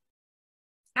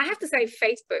 I have to say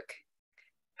Facebook.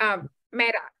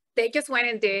 Meta, they just went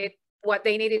and did what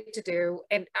they needed to do.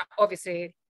 And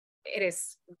obviously it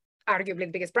is arguably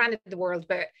the biggest brand in the world,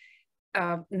 but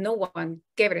no one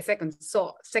gave it a second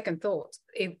thought.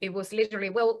 It was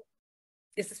literally, well,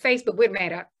 this is Facebook with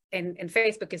Meta, and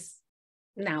Facebook is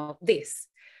now this.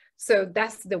 So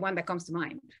that's the one that comes to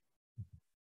mind.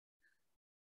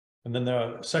 And then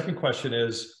the second question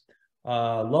is,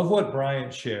 love what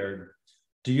Bryant shared.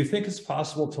 Do you think it's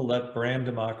possible to let brand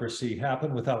democracy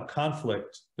happen without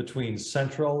conflict between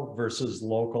central versus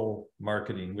local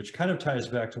marketing, which kind of ties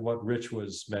back to what Rich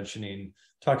was mentioning,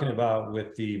 talking about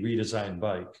with the redesigned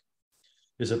bike?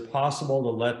 Is it possible to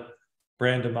let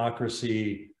brand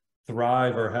democracy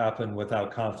thrive or happen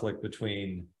without conflict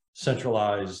between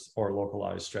centralized or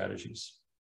localized strategies?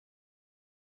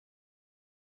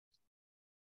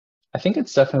 I think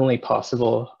it's definitely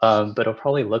possible, but it'll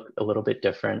probably look a little bit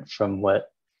different from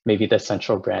what maybe the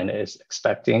central brand is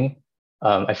expecting.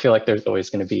 I feel like there's always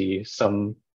going to be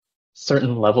some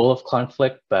certain level of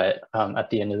conflict, but at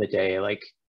the end of the day, like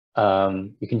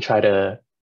you can try to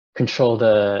control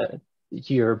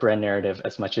your brand narrative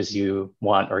as much as you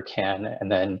want or can,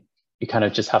 and then you kind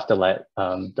of just have to let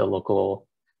the local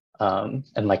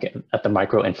and like at the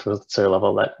micro influencer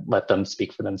level, let them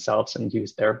speak for themselves and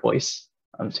use their voice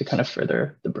to kind of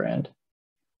further the brand.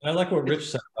 I like what Rich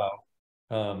said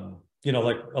about, you know,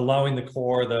 like allowing the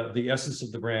core, the essence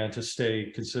of the brand to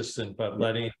stay consistent, but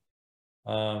letting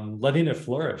it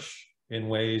flourish in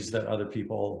ways that other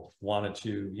people want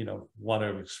to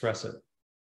express it.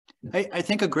 I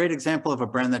think a great example of a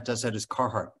brand that does that is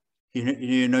Carhartt.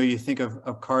 You think of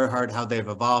Carhartt, how they've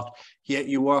evolved, yet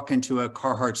you walk into a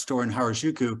Carhartt store in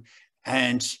Harajuku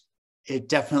and it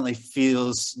definitely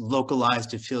feels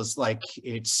localized. It feels like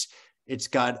it's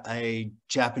got a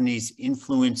Japanese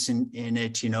influence in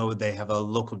it. You know, they have a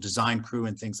local design crew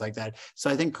and things like that. So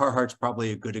I think Carhartt's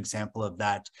probably a good example of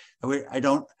that. I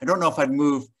don't know if I'd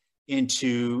move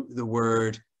into the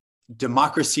word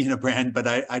democracy in a brand, but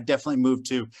I definitely move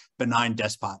to benign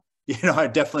despot. You know, I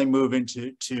definitely move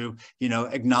into you know,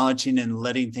 acknowledging and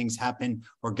letting things happen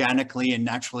organically and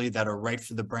naturally that are right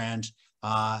for the brand,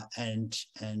 and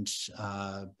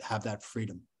have that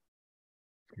freedom.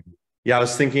 Yeah, I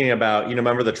was thinking about, you know,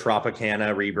 remember the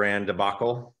Tropicana rebrand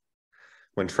debacle?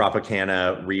 When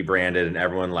Tropicana rebranded and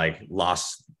everyone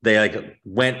they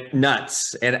went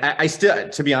nuts. And I still,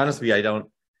 to be honest with you,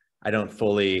 I don't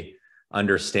fully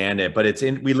understand it, but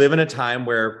we live in a time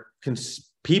where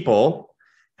people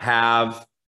have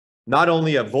not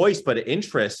only a voice, but an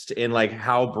interest in like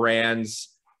how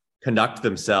brands conduct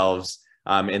themselves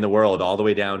in the world, all the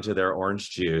way down to their orange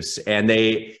juice. And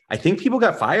I think people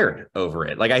got fired over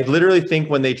it. Like I literally think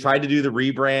when they tried to do the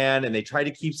rebrand and they tried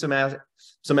to keep some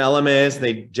elements,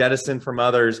 they jettisoned from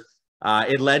others,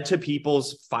 it led to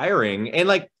people's firing. And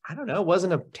like, I don't know, it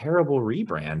wasn't a terrible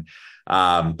rebrand.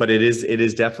 But it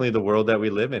is definitely the world that we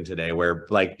live in today, where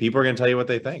like people are going to tell you what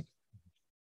they think.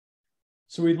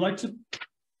 So we'd like to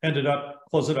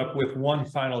close it up with one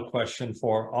final question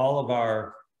for all of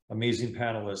our amazing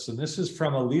panelists. And this is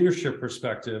from a leadership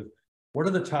perspective. What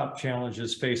are the top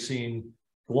challenges facing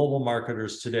global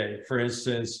marketers today? For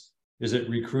instance, is it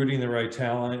recruiting the right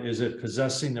talent? Is it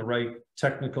possessing the right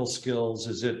technical skills?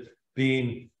 Is it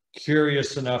being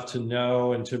curious enough to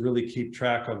know and to really keep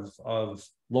track of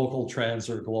local trends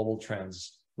or global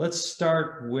trends? Let's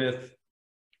start with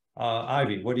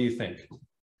Ivy. What do you think?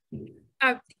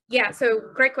 Yeah, so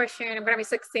great question. I'm going to be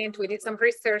succinct. We did some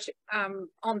research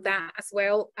on that as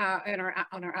well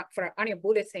for our annual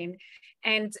bulletin.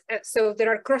 And so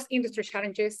there are cross-industry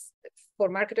challenges for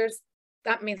marketers.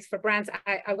 That means for brands.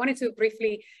 I wanted to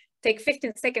briefly take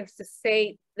 15 seconds to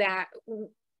say that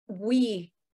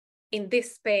we in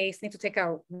this space need to take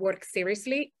our work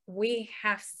seriously. We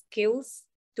have skills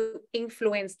to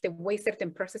influence the way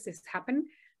certain processes happen.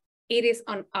 It is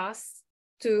on us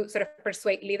to sort of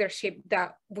persuade leadership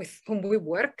with whom we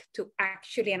work to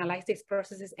actually analyze these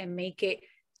processes and make it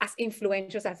as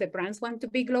influential as the brands want to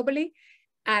be globally.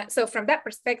 So from that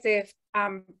perspective,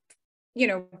 you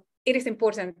know, it is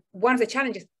important. One of the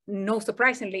challenges, no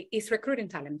surprisingly, is recruiting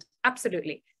talent.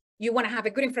 Absolutely. You want to have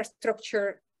a good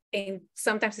infrastructure, and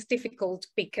sometimes it's difficult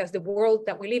because the world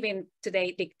that we live in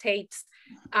today dictates,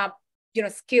 you know,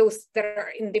 skills that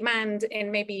are in demand,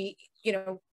 and maybe, you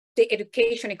know, the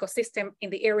education ecosystem in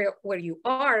the area where you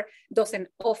are doesn't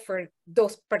offer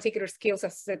those particular skills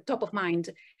as the top of mind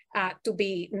to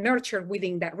be nurtured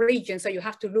within that region. So you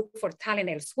have to look for talent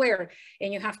elsewhere,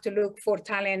 and you have to look for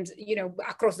talent, you know,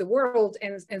 across the world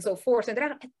and so forth. And there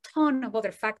are a ton of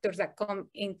other factors that come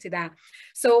into that.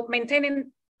 So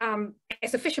maintaining a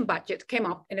sufficient budget came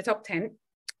up in the top 10,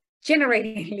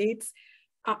 generating leads,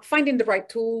 finding the right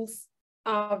tools,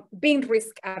 being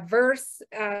risk averse.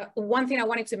 One thing I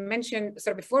wanted to mention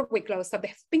sort of before we close up,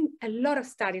 there's been a lot of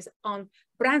studies on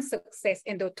brand success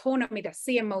and the autonomy that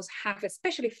CMOs have,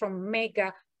 especially from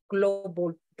mega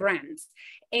global brands.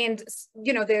 And,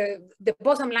 you know, the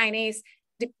bottom line is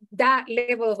that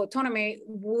level of autonomy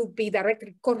will be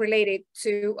directly correlated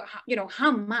to, you know,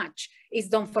 how much is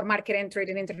done for market entry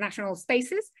in international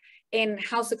spaces, and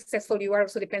how successful you are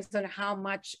also depends on how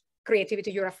much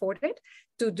creativity you're afforded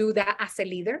to do that as a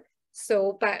leader.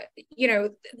 So, but, you know,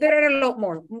 there are a lot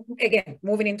more. Again,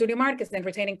 moving into new markets and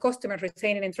retaining customers,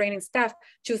 retaining and training staff,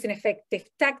 choosing effective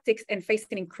tactics, and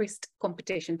facing increased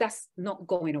competition. That's not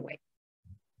going away.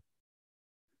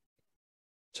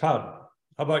 Todd,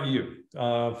 how about you?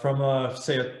 From a,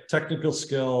 say, a technical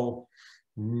skill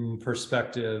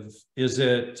perspective, is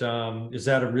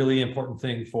that a really important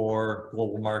thing for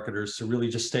global marketers to really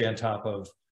just stay on top of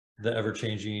the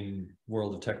ever-changing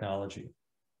world of technology?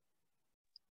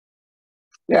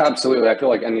 Yeah, absolutely. I feel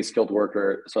like any skilled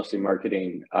worker, especially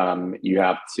marketing, you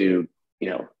have to, you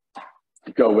know,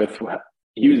 go with,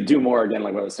 you do more. Again,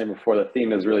 like what I was saying before, the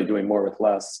theme is really doing more with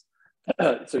less.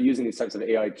 So using these types of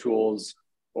AI tools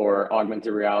or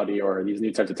augmented reality or these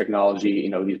new types of technology, you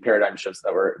know, these paradigm shifts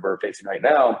that we're facing right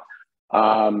now,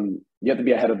 you have to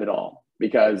be ahead of it all.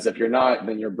 Because if you're not,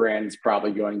 then your brand's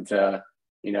probably going to,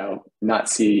 you know,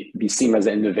 not be seen as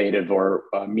innovative or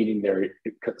meeting their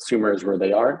consumers where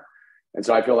they are. And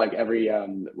so I feel like every,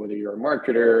 whether you're a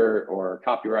marketer or a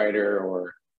copywriter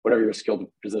or whatever your skilled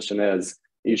position is,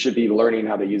 you should be learning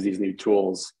how to use these new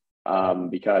tools.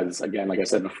 Because again, like I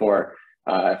said before,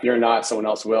 if you're not, someone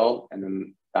else will, and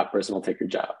then that person will take your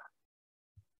job.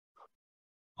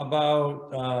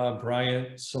 About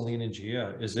Bryant, Celine, and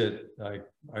Gia, is it like,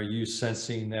 are you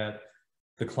sensing that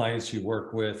the clients you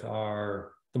work with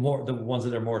are the ones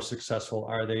that are more successful?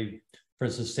 Are they, for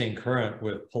instance, staying current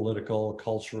with political,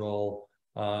 cultural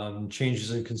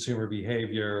changes in consumer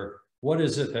behavior? What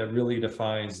is it that really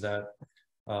defines that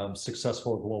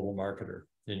successful global marketer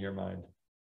in your mind?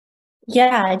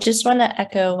 Yeah, I just want to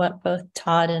echo what both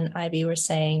Todd and Ivy were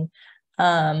saying.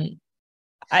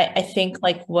 I think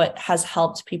like what has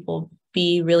helped people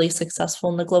be really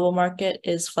successful in the global market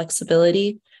is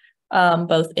flexibility,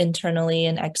 both internally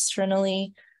and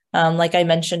externally. Like I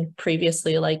mentioned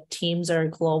previously, like teams are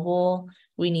global.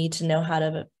 We need to know how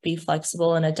to be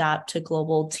flexible and adapt to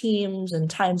global teams and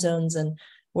time zones and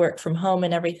work from home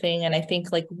and everything. And I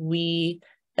think like we,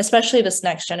 especially this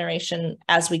next generation,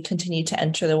 as we continue to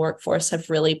enter the workforce, have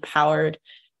really powered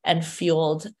and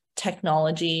fueled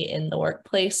technology in the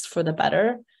workplace for the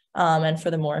better and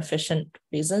for the more efficient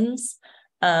reasons.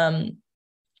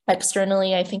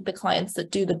 Externally, I think the clients that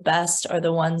do the best are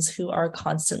the ones who are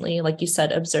constantly, like you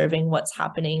said, observing what's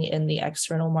happening in the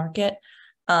external market,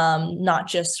 not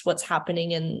just what's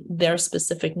happening in their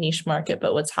specific niche market,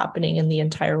 but what's happening in the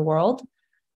entire world.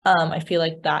 I feel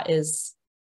like that is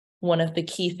one of the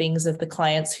key things of the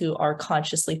clients who are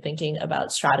consciously thinking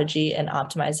about strategy and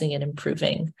optimizing and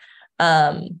improving.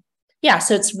 Yeah,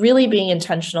 so it's really being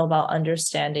intentional about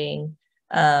understanding,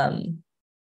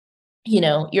 you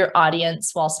know, your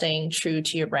audience while staying true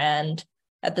to your brand.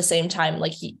 At the same time,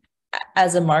 like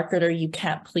as a marketer, you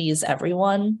can't please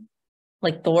everyone.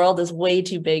 Like the world is way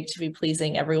too big to be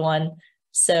pleasing everyone.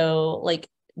 So like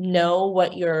know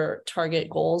what your target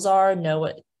goals are, know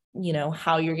what, you know,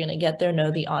 how you're going to get there,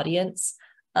 know the audience,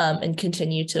 and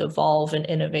continue to evolve and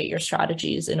innovate your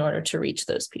strategies in order to reach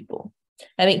those people.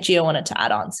 I think Gia wanted to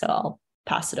add on, so I'll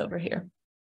pass it over here.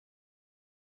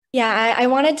 Yeah, I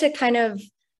wanted to kind of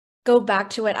go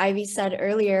back to what Ivy said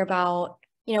earlier about,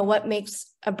 you know, what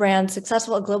makes a brand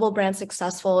successful, a global brand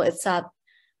successful. It's that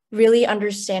really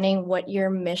understanding what your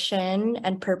mission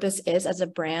and purpose is as a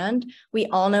brand. We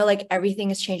all know like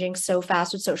everything is changing so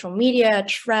fast with social media,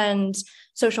 trends,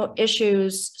 social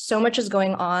issues. So much is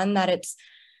going on that it's,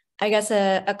 I guess,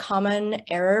 a common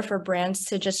error for brands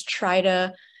to just try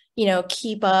to, you know,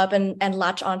 keep up and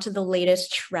latch onto the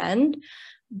latest trend.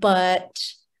 But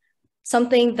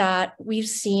something that we've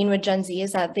seen with Gen Z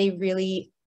is that they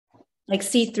really like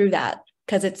see through that,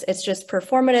 because it's just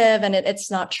performative and it's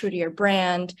not true to your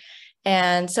brand.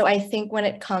 And so I think when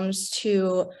it comes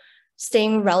to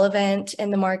staying relevant in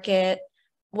the market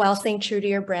while staying true to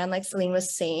your brand, like Celine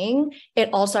was saying, it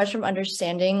all starts from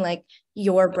understanding like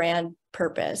your brand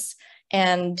purpose.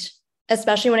 And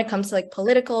especially when it comes to like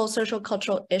political, social,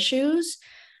 cultural issues,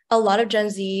 a lot of Gen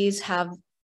Zs have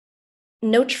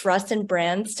no trust in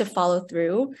brands to follow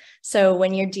through. So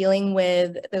when you're dealing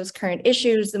with those current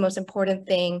issues, the most important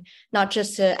thing, not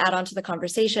just to add on to the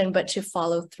conversation, but to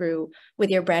follow through with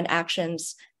your brand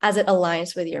actions as it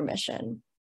aligns with your mission.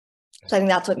 So I think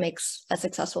that's what makes a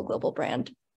successful global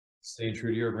brand. Staying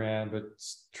true to your brand, but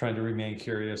trying to remain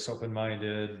curious,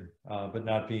 open-minded, but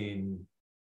not being,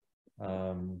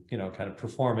 you know, kind of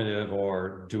performative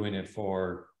or doing it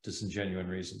for disingenuous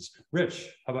reasons. Rich,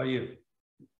 how about you?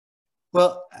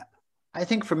 Well, I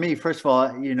think for me, first of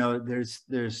all, you know, there's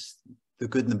the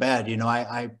good and the bad. You know,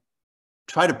 I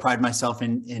try to pride myself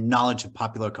in knowledge of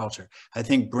popular culture. I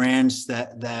think brands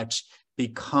that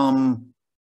become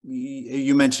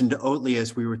you mentioned Oatly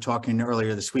as we were talking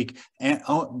earlier this week, and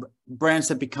brands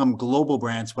that become global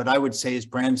brands. What I would say is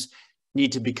brands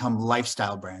need to become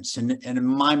lifestyle brands. And in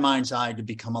my mind's eye, to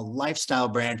become a lifestyle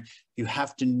brand, you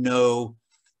have to know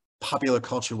popular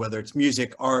culture, whether it's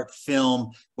music, art,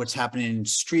 film, what's happening in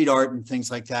street art and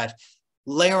things like that.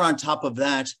 Layer on top of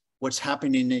that, what's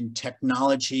happening in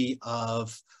technology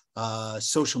of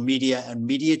social media and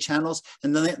media channels.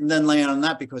 And then layer on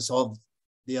that, because all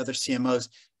the other CMOs,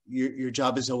 your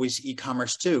job is always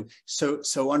e-commerce too.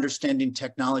 So understanding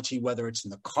technology, whether it's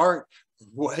in the cart,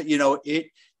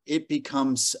 it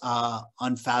becomes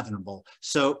unfathomable.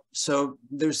 So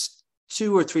there's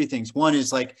 2 or 3 things. One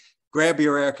is like, grab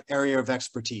your area of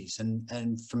expertise.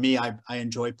 And for me, I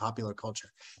enjoy popular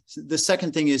culture. So the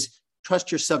second thing is,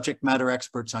 trust your subject matter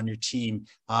experts on your team,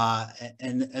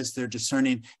 and as they're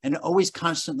discerning, and always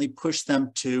constantly push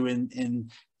them to, in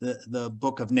the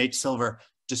book of Nate Silver,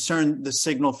 discern the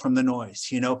signal from the noise.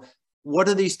 What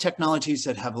are these technologies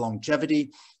that have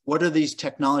longevity? What are these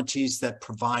technologies that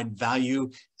provide value?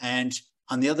 And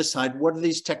on the other side, what are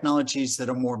these technologies that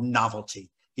are more novelty?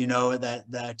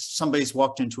 That somebody's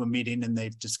walked into a meeting and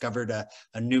they've discovered a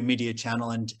new media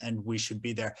channel and we should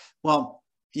be there. Well,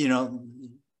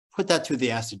 put that through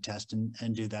the acid test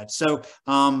and do that. So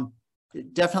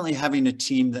definitely having a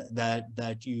team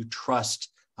that you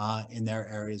trust in their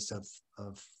areas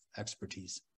of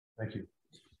expertise. Thank you.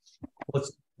 Well,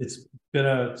 it's been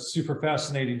a super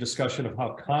fascinating discussion of how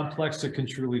complex it can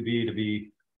truly be to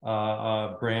be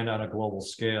a brand on a global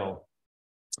scale.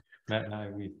 Matt and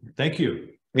I, thank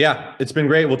you. Yeah, it's been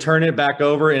great. We'll turn it back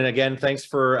over. And again, thanks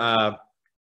for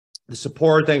the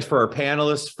support. Thanks for our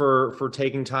panelists for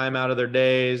taking time out of their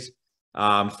days.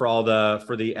 For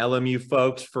the LMU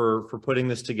folks for putting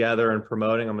this together and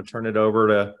promoting. I'm gonna turn it over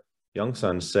to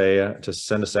Youngsun to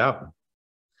send us out.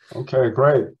 Okay,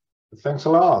 great. Thanks a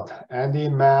lot, Andy,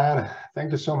 Matt.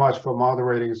 Thank you so much for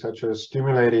moderating such a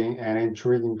stimulating and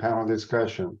intriguing panel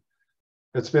discussion.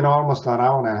 It's been almost an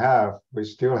hour and a half. We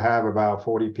still have about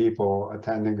 40 people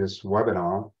attending this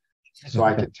webinar. So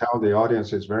I can tell the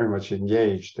audience is very much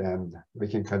engaged, and we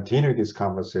can continue this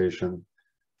conversation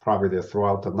probably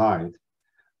throughout the night.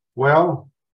 Well,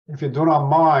 if you do not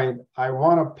mind, I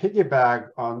want to piggyback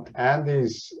on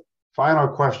Andy's final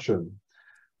question.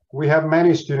 We have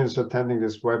many students attending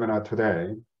this webinar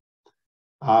today.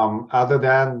 Other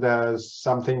than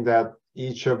something that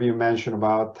each of you mentioned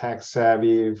about tech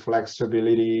savvy,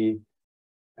 flexibility,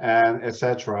 and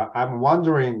etc. I'm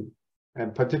wondering,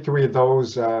 and particularly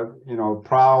those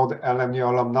proud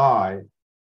LMU alumni,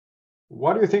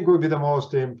 what do you think would be the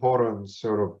most important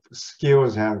sort of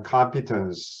skills and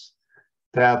competence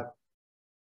that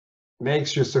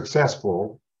makes you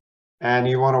successful, and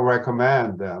you want to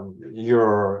recommend them,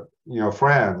 your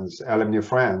friends, LMU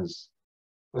friends,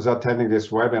 who's attending this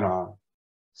webinar,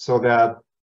 so that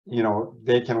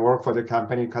they can work for the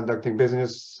company conducting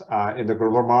business in the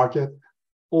global market,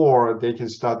 or they can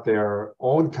start their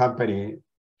own company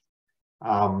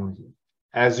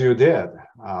as you did.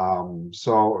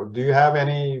 So do you have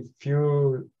any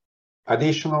few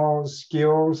additional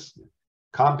skills,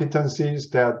 competencies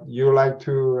that you like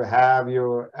to have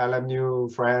your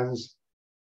LMU friends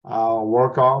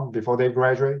work on before they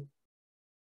graduate?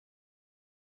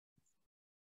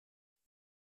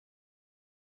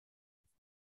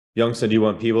 Youngsun, do you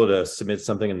want people to submit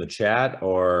something in the chat,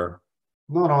 or?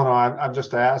 No. I'm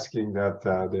just asking that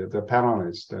the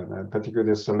panelists, and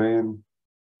particularly Celine,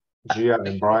 Gia,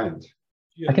 and Bryant.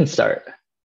 I can start.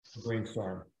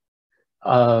 Brainstorm.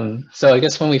 So I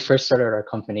guess when we first started our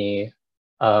company,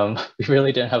 we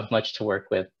really didn't have much to work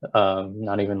with,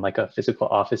 not even like a physical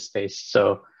office space.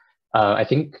 So I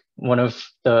think one of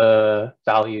the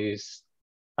values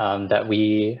that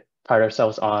we pride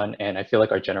ourselves on, and I feel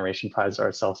like our generation prides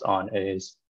ourselves on,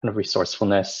 is kind of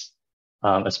resourcefulness,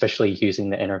 especially using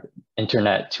the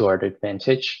internet to our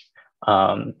advantage,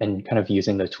 and kind of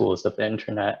using the tools of the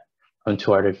internet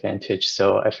to our advantage.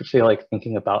 So I feel like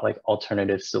thinking about like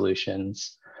alternative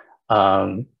solutions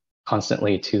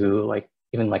constantly to like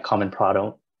even like common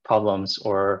problems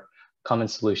or common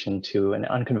solution to an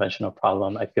unconventional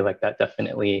problem. I feel like that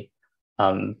definitely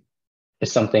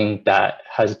is something that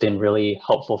has been really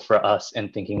helpful for us in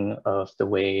thinking of the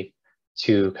way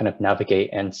to kind of navigate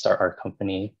and start our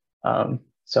company.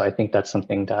 So I think that's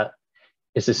something that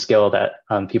is a skill that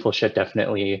people should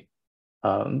definitely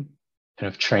kind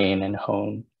of train and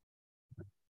hone.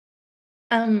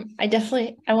 I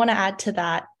want to add to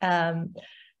that.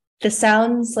 this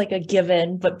sounds like a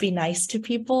given, but be nice to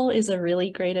people is a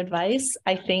really great advice.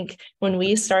 I think when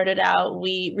we started out,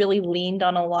 we really leaned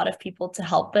on a lot of people to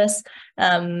help us.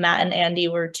 Matt and Andy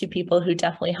were two people who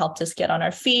definitely helped us get on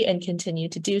our feet and continue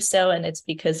to do so. And it's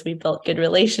because we built good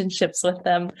relationships with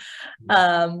them.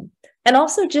 And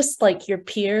also just like your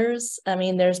peers. I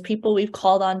mean, there's people we've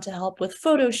called on to help with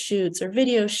photo shoots or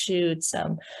video shoots,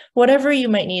 whatever you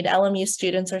might need. LMU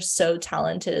students are so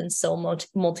talented and so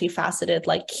multifaceted.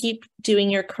 Like, keep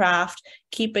doing your craft,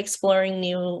 keep exploring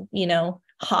new,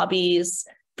 hobbies,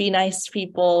 be nice to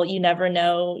people. You never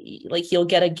know, like you'll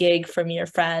get a gig from your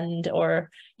friend or,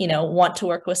 want to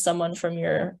work with someone from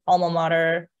your alma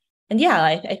mater. And yeah,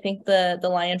 I think the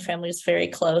Lion family is very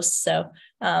close. So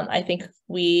I think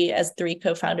we, as 3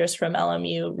 co-founders from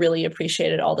LMU, really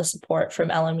appreciated all the support from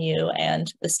LMU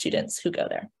and the students who go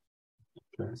there.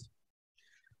 Okay.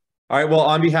 All right. Well,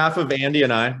 on behalf of Andy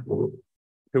and I,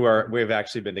 we've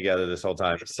actually been together this whole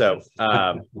time. So,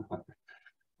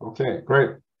 okay,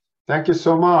 great. Thank you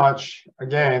so much.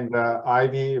 Again,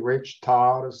 Ivy, Rich,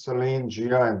 Todd, Celine,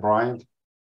 Gia, and Bryant.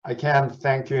 I can't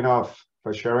thank you enough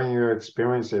for sharing your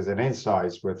experiences and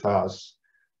insights with us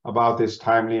about this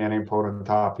timely and important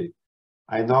topic.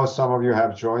 I know some of you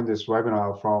have joined this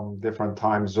webinar from different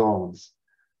time zones.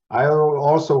 I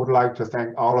also would like to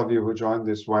thank all of you who joined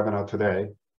this webinar today.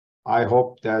 I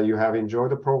hope that you have enjoyed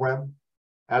the program.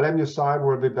 LMU CIBE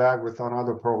will be back with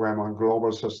another program on global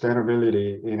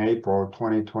sustainability in April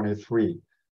 2023.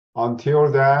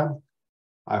 Until then,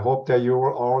 I hope that you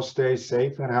will all stay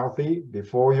safe and healthy.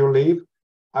 Before you leave,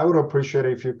 I would appreciate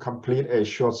it if you complete a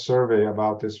short survey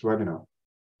about this webinar.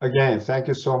 Again, thank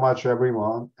you so much,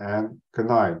 everyone, and good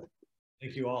night.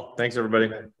 Thank you all. Thanks,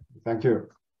 everybody. Thank you.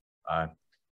 Bye.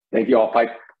 Thank you all.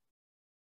 Bye.